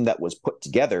that the team that was put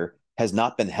together has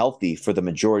not been healthy for the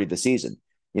majority of the season,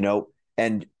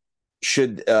 and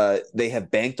should they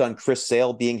have banked on Chris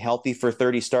Sale being healthy for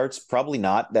 30 starts? Probably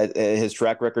not. That his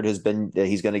track record has been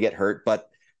he's going to get hurt, but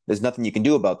there's nothing you can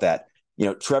do about that.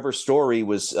 Trevor Story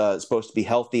was supposed to be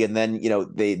healthy, and then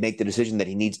they make the decision that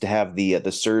he needs to have the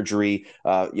surgery,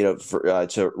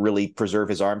 to really preserve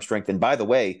his arm strength. And by the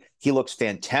way, he looks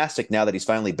fantastic now that he's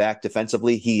finally back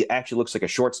defensively. He actually looks like a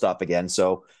shortstop again.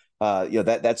 So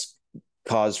that's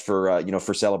cause for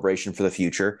for celebration for the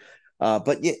future.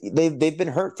 But yeah, they've been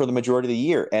hurt for the majority of the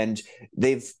year, and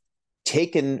they've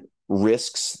taken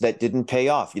risks that didn't pay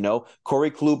off.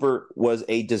 Corey Kluber was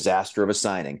a disaster of a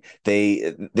signing.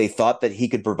 They thought that he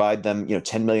could provide them,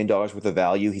 $10 million worth of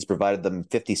value. He's provided them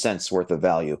 50 cents worth of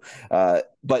value. But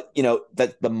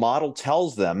that the model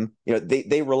tells them,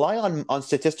 they rely on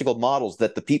statistical models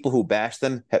that the people who bash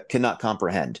them cannot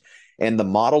comprehend. And the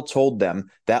model told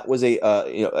them that was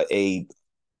an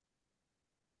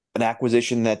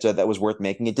acquisition that was worth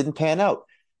making. It didn't pan out.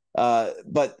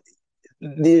 But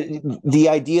the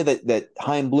idea that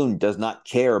Chaim Bloom does not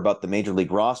care about the major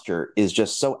league roster is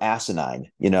just so asinine.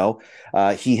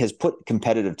 He has put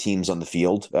competitive teams on the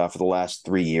field for the last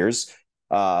 3 years.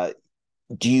 Do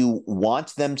you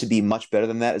want them to be much better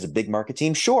than that as a big market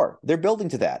team? Sure, they're building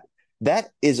to that.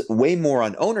 That is way more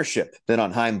on ownership than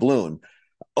on Chaim Bloom.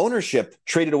 Ownership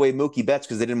traded away Mookie Betts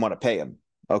because they didn't want to pay him.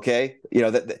 Okay,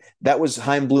 that was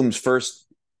Chaim Bloom's first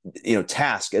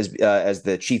task as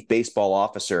the chief baseball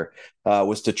officer,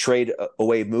 was to trade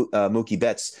away Mookie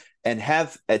Betts and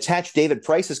have attached David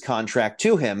Price's contract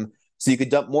to him So you could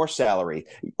dump more salary.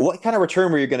 What kind of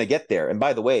return were you going to get there? And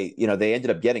by the way, they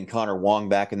ended up getting Connor Wong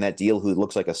back in that deal, who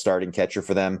looks like a starting catcher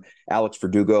for them. Alex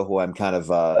Verdugo, who I'm kind of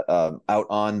out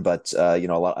on, but a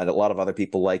lot of other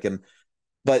people like him.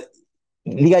 But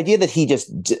the idea that he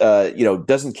just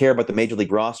doesn't care about the major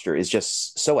league roster is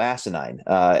just so asinine.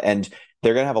 And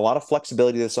they're going to have a lot of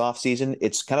flexibility this offseason.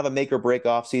 It's kind of a make or break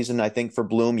offseason, I think, for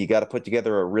Bloom. You got to put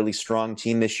together a really strong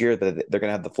team this year. That they're going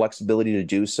to have the flexibility to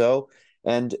do so.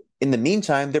 And in the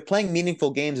meantime, they're playing meaningful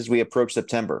games as we approach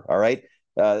September. All right.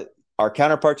 Our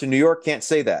counterparts in New York can't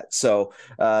say that. So,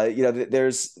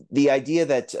 there's the idea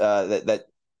that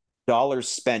dollars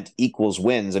spent equals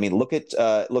wins. I mean, look at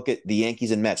the Yankees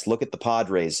and Mets. Look at the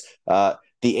Padres.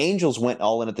 The Angels went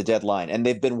all in at the deadline, and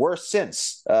they've been worse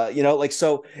since.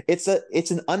 So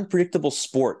it's an unpredictable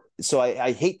sport. So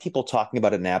I hate people talking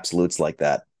about it in absolutes like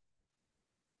that.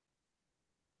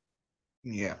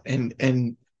 Yeah,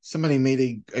 and somebody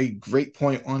made a great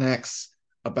point on X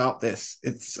about this.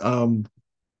 It's the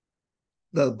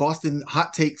Boston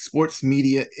Hot Take Sports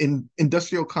Media in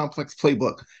Industrial Complex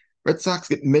Playbook. Red Sox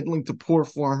get middling to poor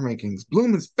farm rankings.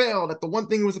 Bloom has failed at the one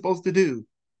thing he was supposed to do.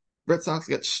 Red Sox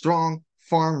get strong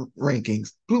farm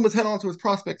rankings. Bloom has held on to his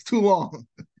prospects too long.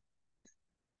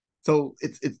 So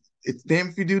it's damn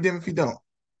if you do, damn if you don't.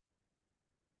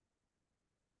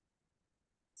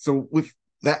 So with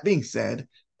that being said,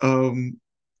 so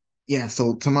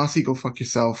Tomase, go fuck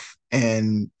yourself,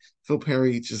 and Phil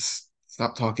Perry, just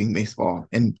stop talking baseball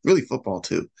and really football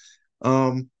too.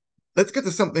 Let's get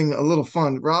to something a little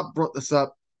fun. Rob brought this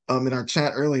up in our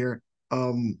chat earlier.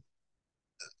 I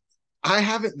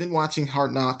haven't been watching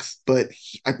Hard Knocks, but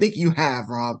I think you have,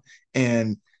 Rob,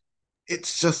 and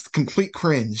it's just complete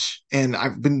cringe. And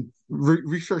I've been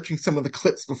researching some of the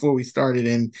clips before we started,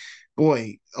 and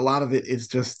boy, a lot of it is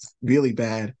just really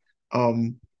bad.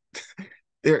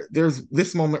 There's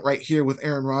this moment right here with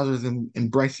Aaron Rodgers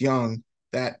and Bryce Young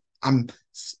that I'm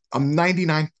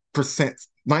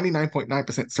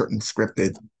 99.9% certain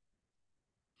scripted.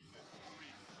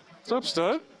 What's up,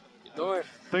 stud? Doing?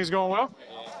 Things going well?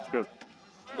 Yeah. Good.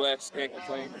 Blessed, can't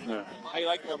complain. Yeah. How you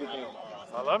like everything?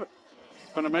 I love it.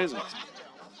 It's been amazing.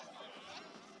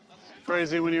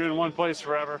 Crazy when you're in one place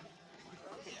forever.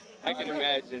 I can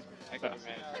imagine.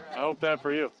 I hope that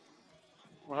for you.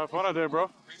 Well, have fun out there, bro.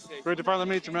 Great to finally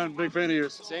meet you, man. Big fan of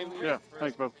yours. Same here. Yeah,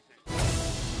 thanks, bub.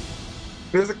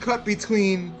 There's a cut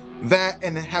between that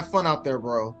and have fun out there,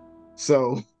 bro.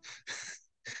 So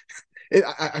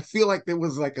I feel like there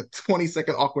was like a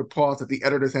 20-second awkward pause that the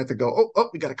editors had to go, oh,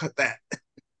 we got to cut that.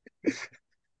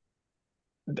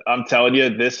 I'm telling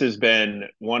you, this has been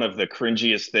one of the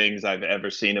cringiest things I've ever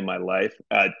seen in my life.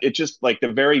 It just like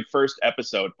the very first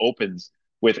episode opens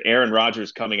with Aaron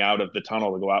Rodgers coming out of the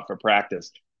tunnel to go out for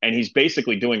practice. And he's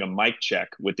basically doing a mic check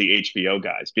with the HBO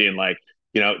guys, being like,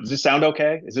 does this sound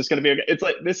okay? Is this going to be okay? It's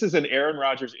like, this is an Aaron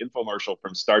Rodgers infomercial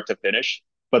from start to finish.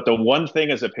 But the one thing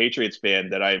as a Patriots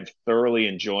fan that I'm thoroughly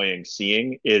enjoying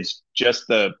seeing is just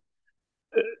the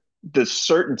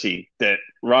certainty that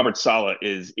Robert Saleh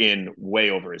is in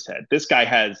way over his head. This guy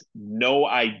has no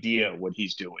idea what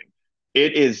he's doing.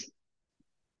 It's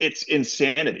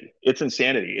insanity. It's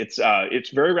insanity. It's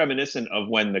very reminiscent of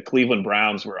when the Cleveland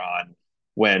Browns were on,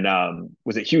 when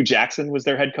was it Hugh Jackson was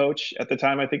their head coach at the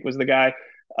time, I think was the guy.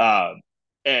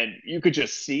 And you could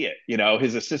just see it.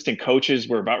 His assistant coaches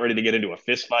were about ready to get into a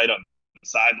fist fight on the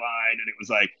sideline. And it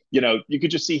was like, you could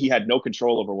just see he had no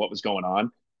control over what was going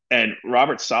on. And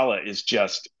Robert Saleh is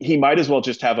he might as well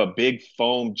just have a big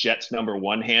foam Jets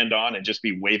 #1 hand on and just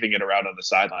be waving it around on the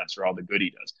sidelines for all the good he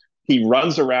does. He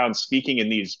runs around speaking in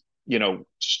these,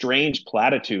 strange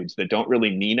platitudes that don't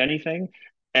really mean anything.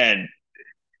 And,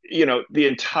 the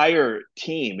entire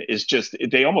team is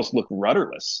they almost look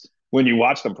rudderless when you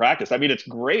watch them practice. I mean, it's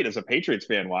great as a Patriots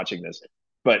fan watching this,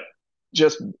 but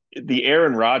just the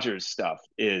Aaron Rodgers stuff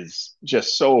is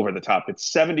just so over the top.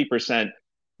 It's 70%.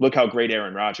 Look how great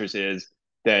Aaron Rodgers is.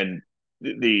 Then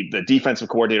the defensive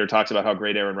coordinator talks about how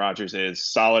great Aaron Rodgers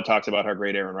is. Saleh talks about how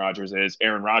great Aaron Rodgers is.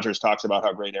 Aaron Rodgers talks about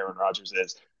how great Aaron Rodgers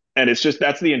is. And it's just,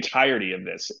 that's the entirety of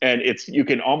this. And you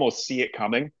can almost see it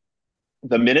coming.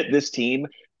 The minute this team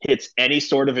hits any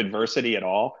sort of adversity at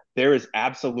all, there is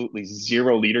absolutely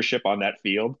zero leadership on that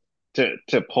field to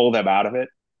pull them out of it.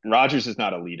 Rodgers is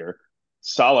not a leader.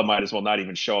 Saleh might as well not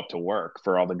even show up to work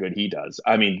for all the good he does.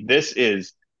 I mean, they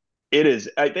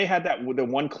had the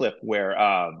one clip where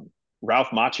Ralph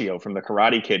Macchio from the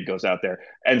Karate Kid goes out there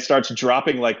and starts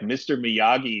dropping like Mr.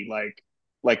 Miyagi, like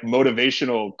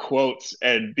motivational quotes.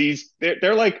 And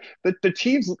they're like, the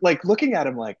team's like looking at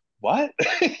him like, what?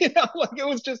 Like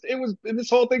this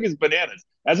whole thing is bananas.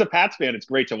 As a Pats fan, it's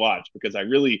great to watch because I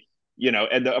really,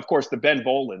 And of course the Ben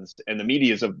Bolins and the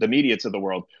medias of the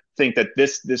world think that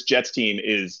this Jets team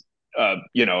is, a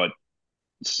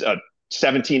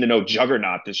 17-0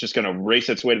 juggernaut that's just going to race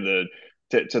its way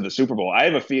to the Super Bowl. I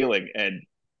have a feeling, and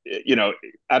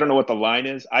I don't know what the line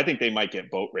is. I think they might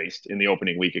get boat raced in the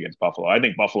opening week against Buffalo. I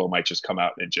think Buffalo might just come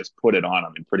out and just put it on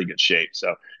them in pretty good shape.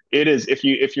 So it is, if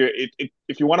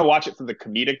you want to watch it for the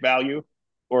comedic value,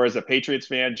 or as a Patriots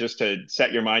fan, just to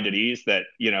set your mind at ease that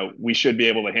we should be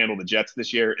able to handle the Jets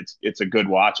this year, it's a good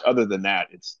watch. Other than that,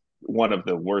 it's one of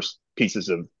the worst pieces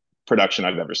of production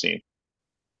I've ever seen.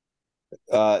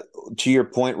 To your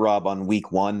point, Rob, on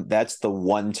week one, that's the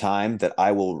one time that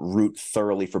I will root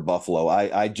thoroughly for Buffalo.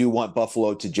 I do want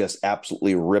Buffalo to just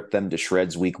absolutely rip them to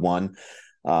shreds week one.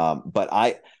 But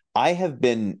I have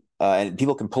been, and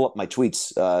people can pull up my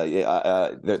tweets.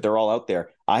 They're all out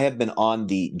there. I have been on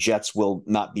the Jets will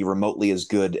not be remotely as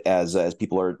good as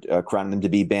people are crowning them to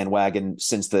be bandwagon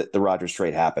since the Rodgers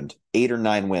trade happened. 8 or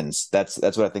 9 wins. That's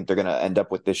what I think they're going to end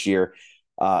up with this year.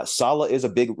 Saleh is a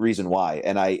big reason why.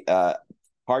 And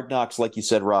Hard Knocks, like you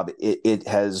said, Rob, it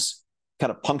has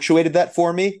kind of punctuated that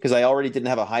for me because I already didn't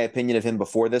have a high opinion of him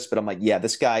before this, but I'm like, yeah,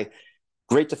 this guy,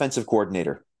 great defensive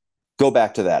coordinator. Go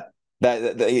back to that.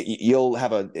 He'll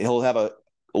have a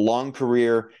long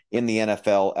career in the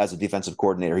NFL as a defensive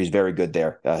coordinator. He's very good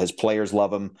there. His players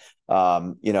love him.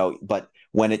 But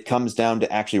when it comes down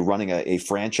to actually running a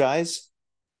franchise,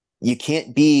 you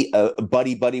can't be a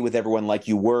buddy with everyone like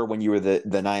you were when you were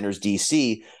the Niners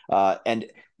DC. And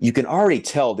you can already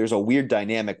tell there's a weird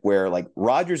dynamic where like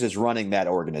Rodgers is running that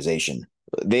organization.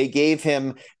 They gave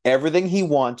him everything he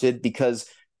wanted because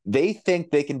they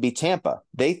think they can be Tampa.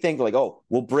 They think like, oh,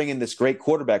 we'll bring in this great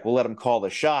quarterback. We'll let him call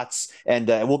the shots and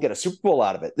we'll get a Super Bowl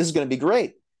out of it. This is going to be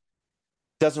great.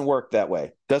 Doesn't work that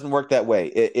way.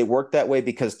 It worked that way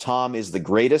because Tom is the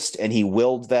greatest and he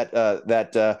willed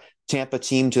that Tampa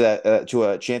team to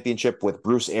a championship with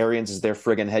Bruce Arians as their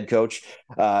friggin' head coach.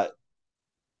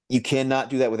 You cannot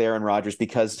do that with Aaron Rodgers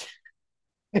because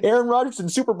Aaron Rodgers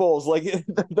and Super Bowls, like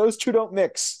those two don't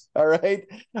mix. All right.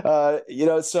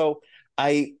 So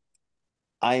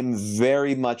I'm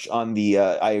very much on the,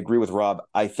 I agree with Rob.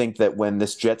 I think that when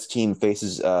this Jets team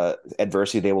faces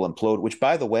adversity, they will implode, which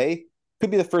by the way,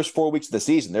 could be the first 4 weeks of the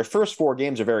season. Their first 4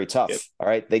 games are very tough. Yep. All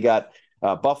right. They got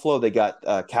Buffalo, they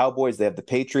got Cowboys, they have the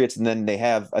Patriots, and then they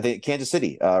have, I think Kansas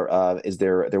City is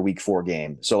their week 4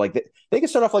 game. So like they can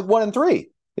start off like 1-3.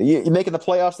 You making the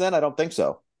playoffs then? I don't think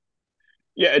so.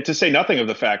 Yeah, to say nothing of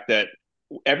the fact that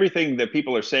everything that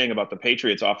people are saying about the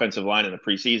Patriots offensive line in the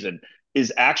preseason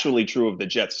is actually true of the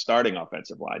Jets starting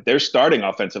offensive line. Their starting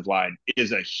offensive line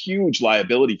is a huge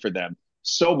liability for them.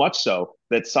 So much so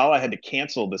that Saleh had to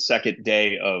cancel the second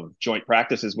day of joint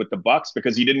practices with the Bucs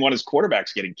because he didn't want his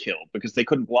quarterbacks getting killed because they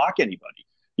couldn't block anybody.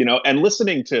 And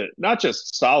listening to not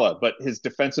just Saleh, but his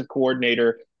defensive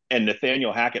coordinator and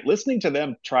Nathaniel Hackett, listening to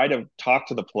them try to talk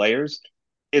to the players,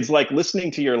 it's like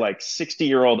listening to your like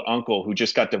 60-year-old uncle who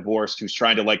just got divorced, who's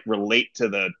trying to like relate to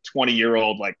the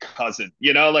 20-year-old like cousin,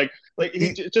 like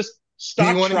he just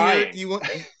stop trying. Do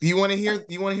you want to hear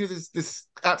this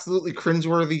absolutely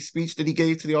cringeworthy speech that he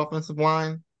gave to the offensive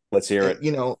line? Let's hear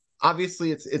it.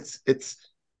 Obviously it's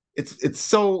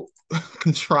so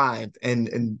contrived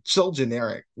and so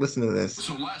generic. Listen to this.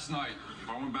 So last night,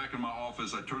 I went back in my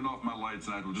office, I turned off my lights,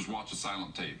 and I would just watch the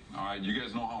silent tape. All right, you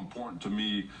guys know how important to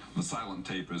me the silent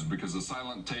tape is because the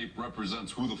silent tape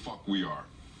represents who the fuck we are.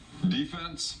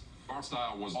 Defense, our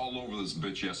style was all over this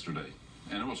bitch yesterday.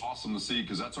 And it was awesome to see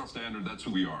because that's our standard, that's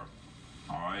who we are.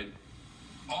 All right?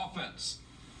 Offense.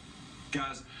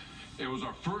 Guys, it was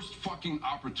our first fucking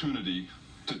opportunity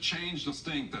to change the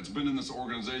stink that's been in this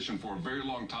organization for a very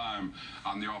long time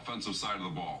on the offensive side of the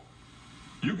ball.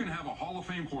 You can have a Hall of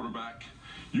Fame quarterback.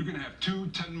 You can have 2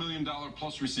 $10 million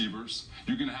plus receivers.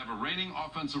 You can have a reigning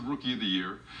offensive rookie of the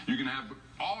year. You can have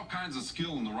all kinds of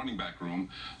skill in the running back room.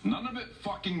 None of it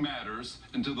fucking matters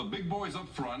until the big boys up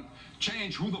front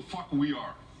change who the fuck we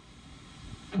are.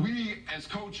 We as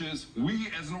coaches, we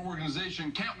as an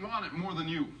organization can't want it more than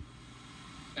you.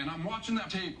 And I'm watching that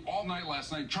tape all night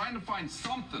last night, trying to find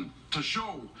something to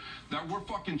show that we're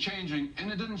fucking changing,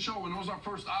 and it didn't show, and it was our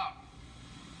first op.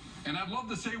 And I'd love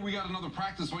to say we got another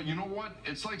practice, but you know what?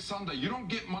 It's like Sunday. You don't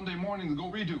get Monday morning to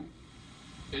go redo.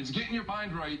 It's getting your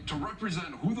mind right to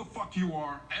represent who the fuck you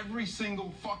are every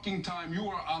single fucking time you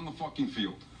are on the fucking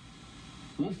field.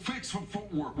 We'll fix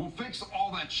footwork. We'll fix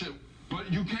all that shit.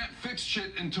 But you can't fix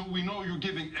shit until we know you're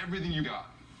giving everything you got.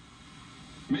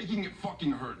 Making it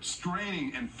fucking hurt.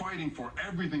 Straining and fighting for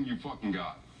everything you fucking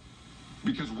got.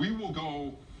 Because we will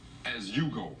go as you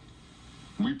go.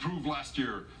 We proved last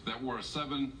year that we're a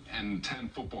 7-10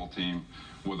 football team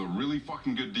with a really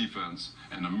fucking good defense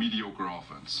and a mediocre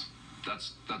offense.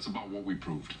 That's about what we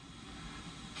proved.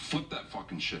 Flip that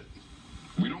fucking shit.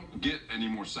 We don't get any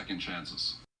more second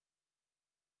chances.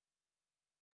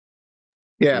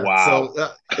 Yeah. Wow. So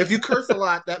if you curse a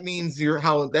lot, that means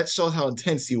that shows how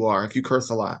intense you are. If you curse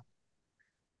a lot.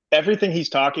 Everything he's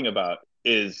talking about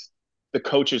is the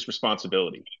coach's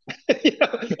responsibility.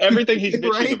 Everything he's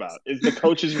bitching Right? about is the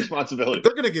coach's responsibility.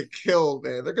 They're gonna get killed,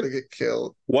 man. They're gonna get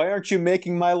killed. Why aren't you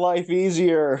making my life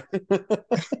easier?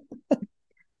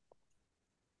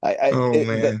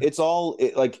 Man. It's all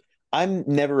like I'm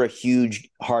never a huge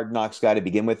Hard Knocks guy to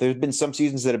begin with. There's been some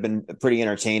seasons that have been pretty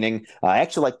entertaining. I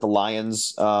actually like the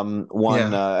Lions one.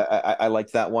 Yeah. I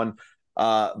like that one.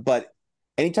 But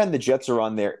anytime the Jets are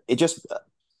on there, it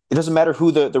doesn't matter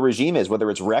who the regime is,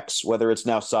 whether it's Rex, whether it's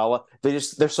now Saleh. They're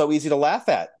so easy to laugh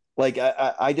at. Like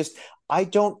I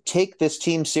don't take this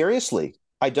team seriously.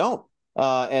 I don't.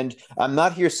 And I'm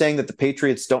not here saying that the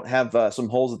Patriots don't have some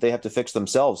holes that they have to fix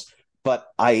themselves. But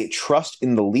I trust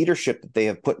in the leadership that they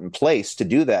have put in place to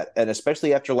do that. And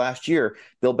especially after last year,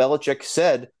 Bill Belichick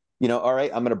said, all right,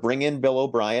 I'm going to bring in Bill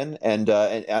O'Brien, and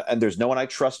there's no one I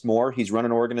trust more. He's run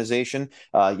an organization.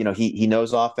 He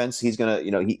knows offense. He's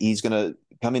he's gonna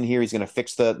come in here. He's gonna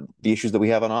fix the issues that we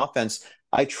have on offense.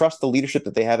 I trust the leadership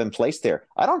that they have in place there.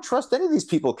 I don't trust any of these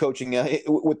people coaching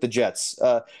with the Jets.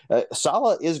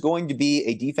 Saleh is going to be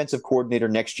a defensive coordinator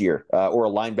next year, or a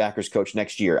linebackers coach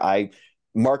next year. I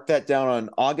mark that down on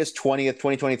August 20th,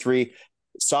 2023.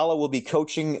 Saleh will be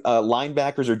coaching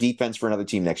linebackers or defense for another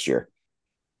team next year.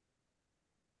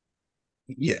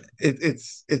 Yeah,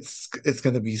 it's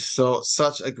going to be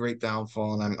such a great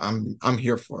downfall, and I'm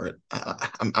here for it.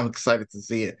 I'm excited to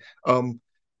see it.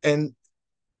 And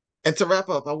to wrap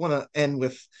up, I want to end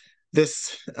with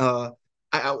this.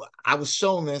 I was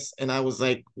shown this, and I was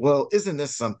like, well, isn't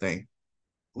this something?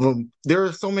 There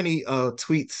are so many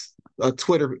tweets,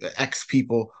 Twitter X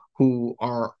people who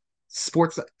are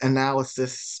sports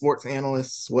analysts,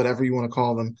 whatever you want to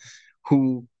call them,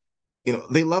 who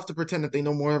they love to pretend that they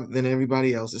know more than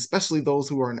everybody else, especially those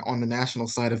who are on the national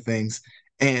side of things.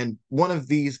 And one of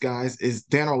these guys is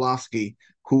Dan Orlovsky,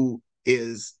 who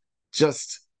is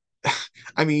just,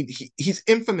 I mean, he's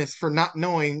infamous for not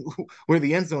knowing where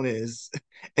the end zone is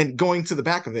and going to the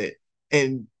back of it.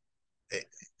 And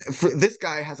this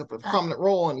guy has a prominent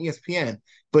role on ESPN,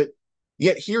 but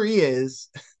yet here he is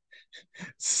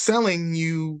selling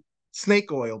you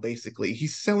snake oil, basically.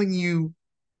 He's selling you,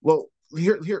 well,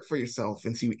 hear it for yourself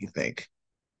and see what you think.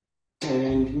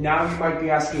 And now you might be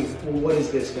asking, well, what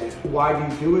is this then? Why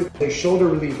do you do it? A shoulder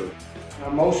reliever. Now,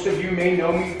 most of you may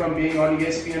know me from being on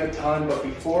ESPN a ton, but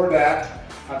before that,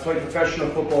 I played professional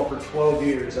football for 12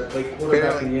 years. I played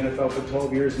quarterback in the NFL for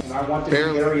 12 years. And I want to be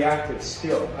very active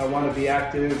still. I want to be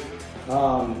active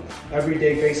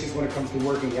everyday basis when it comes to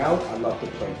working out. I love to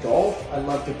play golf. I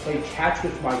love to play catch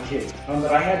with my kids.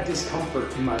 But I had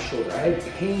discomfort in my shoulder. I had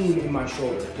pain in my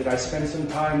shoulder. Did I spend some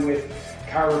time with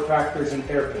chiropractors and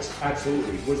therapists?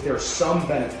 Absolutely. Was there some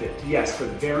benefit? Yes, but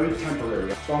very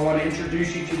temporary. So I want to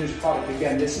introduce you to this product.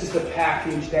 Again, this is the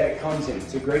package that it comes in.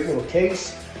 It's a great little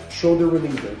case, shoulder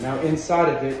reliever. Now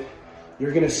inside of it,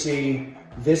 you're going to see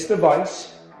this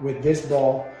device with this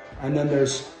ball, and then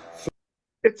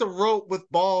it's a rope with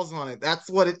balls on it. That's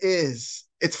what it is.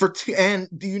 It's for and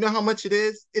do you know how much it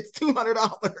is? It's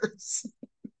 $200.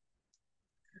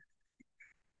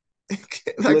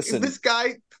 Listen, this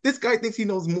guy thinks he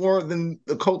knows more than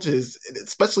the coaches,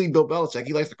 especially Bill Belichick.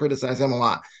 He likes to criticize him a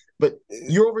lot. But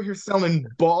you're over here selling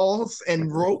balls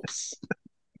and ropes.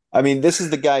 I mean, this is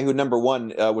the guy who, number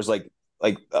one, was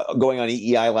going on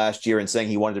EEI last year and saying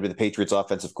he wanted to be the Patriots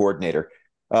offensive coordinator.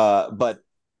 But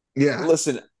yeah,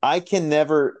 listen, I can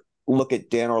never look at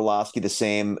Dan Orlovsky the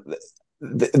same.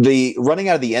 The running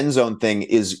out of the end zone thing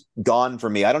is gone for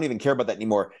me. I don't even care about that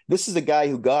anymore. This is a guy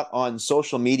who got on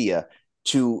social media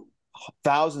to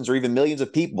thousands or even millions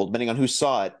of people, depending on who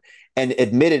saw it, and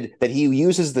admitted that he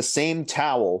uses the same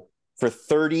towel for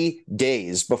 30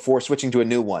 days before switching to a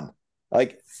new one.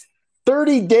 Like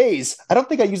 30 days. I don't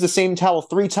think I used the same towel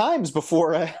 3 times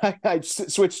before I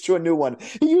switched to a new one.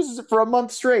 He uses it for a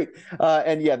month straight.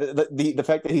 And yeah, the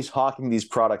fact that he's hawking these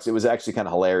products, it was actually kind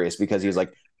of hilarious because he was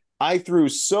like, I threw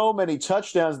so many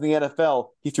touchdowns in the NFL.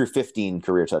 He threw 15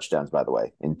 career touchdowns, by the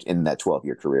way, in that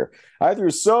 12-year career. I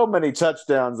threw so many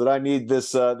touchdowns that I need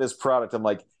this product. I'm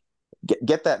like,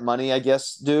 get that money, I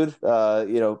guess, dude.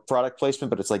 Product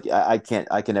placement, but it's like I can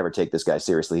never take this guy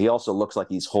seriously. He also looks like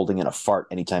he's holding in a fart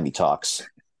anytime he talks.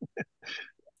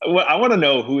 Well, I want to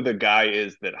know who the guy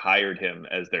is that hired him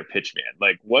as their pitch man.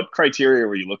 Like, what criteria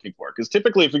were you looking for? Because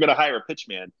typically, if you're going to hire a pitch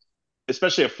man,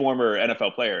 especially a former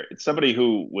NFL player. It's somebody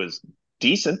who was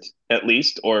decent at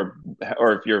least, or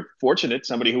if you're fortunate,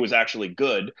 somebody who was actually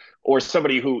good, or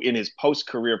somebody who in his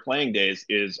post-career playing days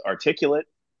is articulate,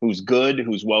 who's good,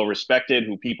 who's well respected,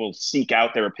 who people seek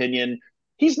out their opinion.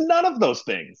 He's none of those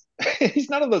things. He's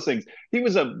none of those things. He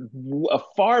was a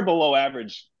far below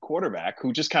average quarterback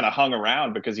who just kind of hung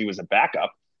around because he was a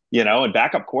backup, and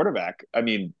backup quarterback. I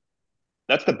mean,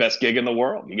 that's the best gig in the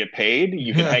world. You get paid,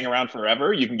 you can hang around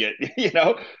forever, you can get,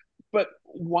 but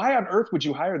why on earth would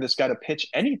you hire this guy to pitch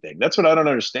anything? That's what I don't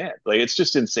understand. Like, it's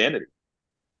just insanity.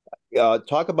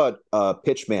 Talk about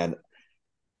pitch man.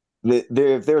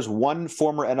 If there's one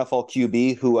former NFL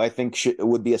QB who I think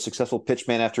would be a successful pitch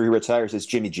man after he retires, it's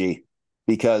Jimmy G,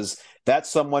 because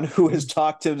that's someone who has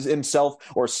talked to himself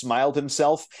or smiled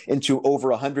himself into over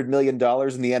 $100 million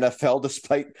in the NFL,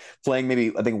 despite playing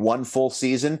maybe, I think, one full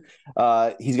season.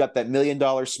 He's got that $1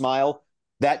 million smile.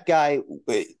 That guy,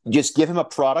 just give him a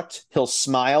product, he'll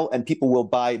smile, and people will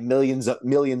buy millions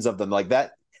of them. Like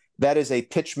that. That is a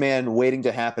pitch man waiting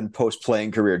to happen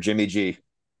post-playing career, Jimmy G.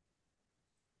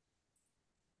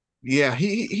 Yeah,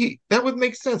 he that would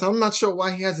make sense. I'm not sure why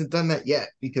he hasn't done that yet,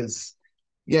 because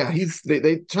yeah,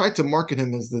 they tried to market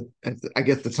him as I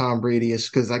guess the Tom Brady-ish,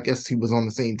 because I guess he was on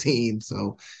the same team.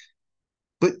 So,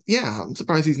 but yeah, I'm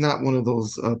surprised he's not one of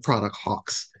those product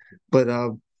hawks. But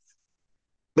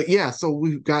but yeah, so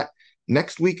we've got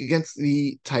next week against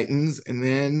the Titans, and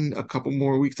then a couple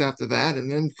more weeks after that, and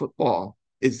then football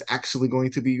is actually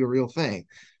going to be a real thing.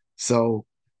 So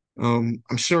I'm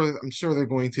sure they're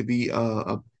going to be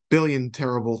a billion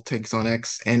terrible takes on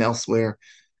X and elsewhere,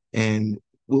 and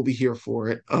we'll be here for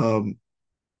it. I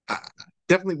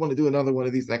definitely want to do another one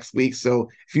of these next week. So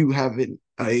if you have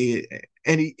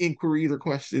any inquiries or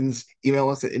questions, email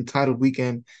us at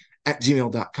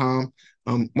entitledweekend@gmail.com.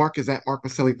 Mark is at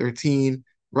MarkMaselli13.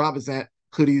 Rob is at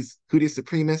Hoodies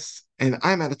Supremus, and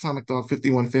I'm at Atomic Dog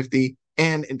 5150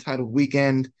 and Entitled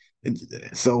Weekend.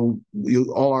 So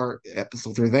all our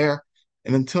episodes are there.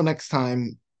 And until next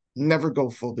time, never go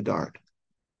full bedard.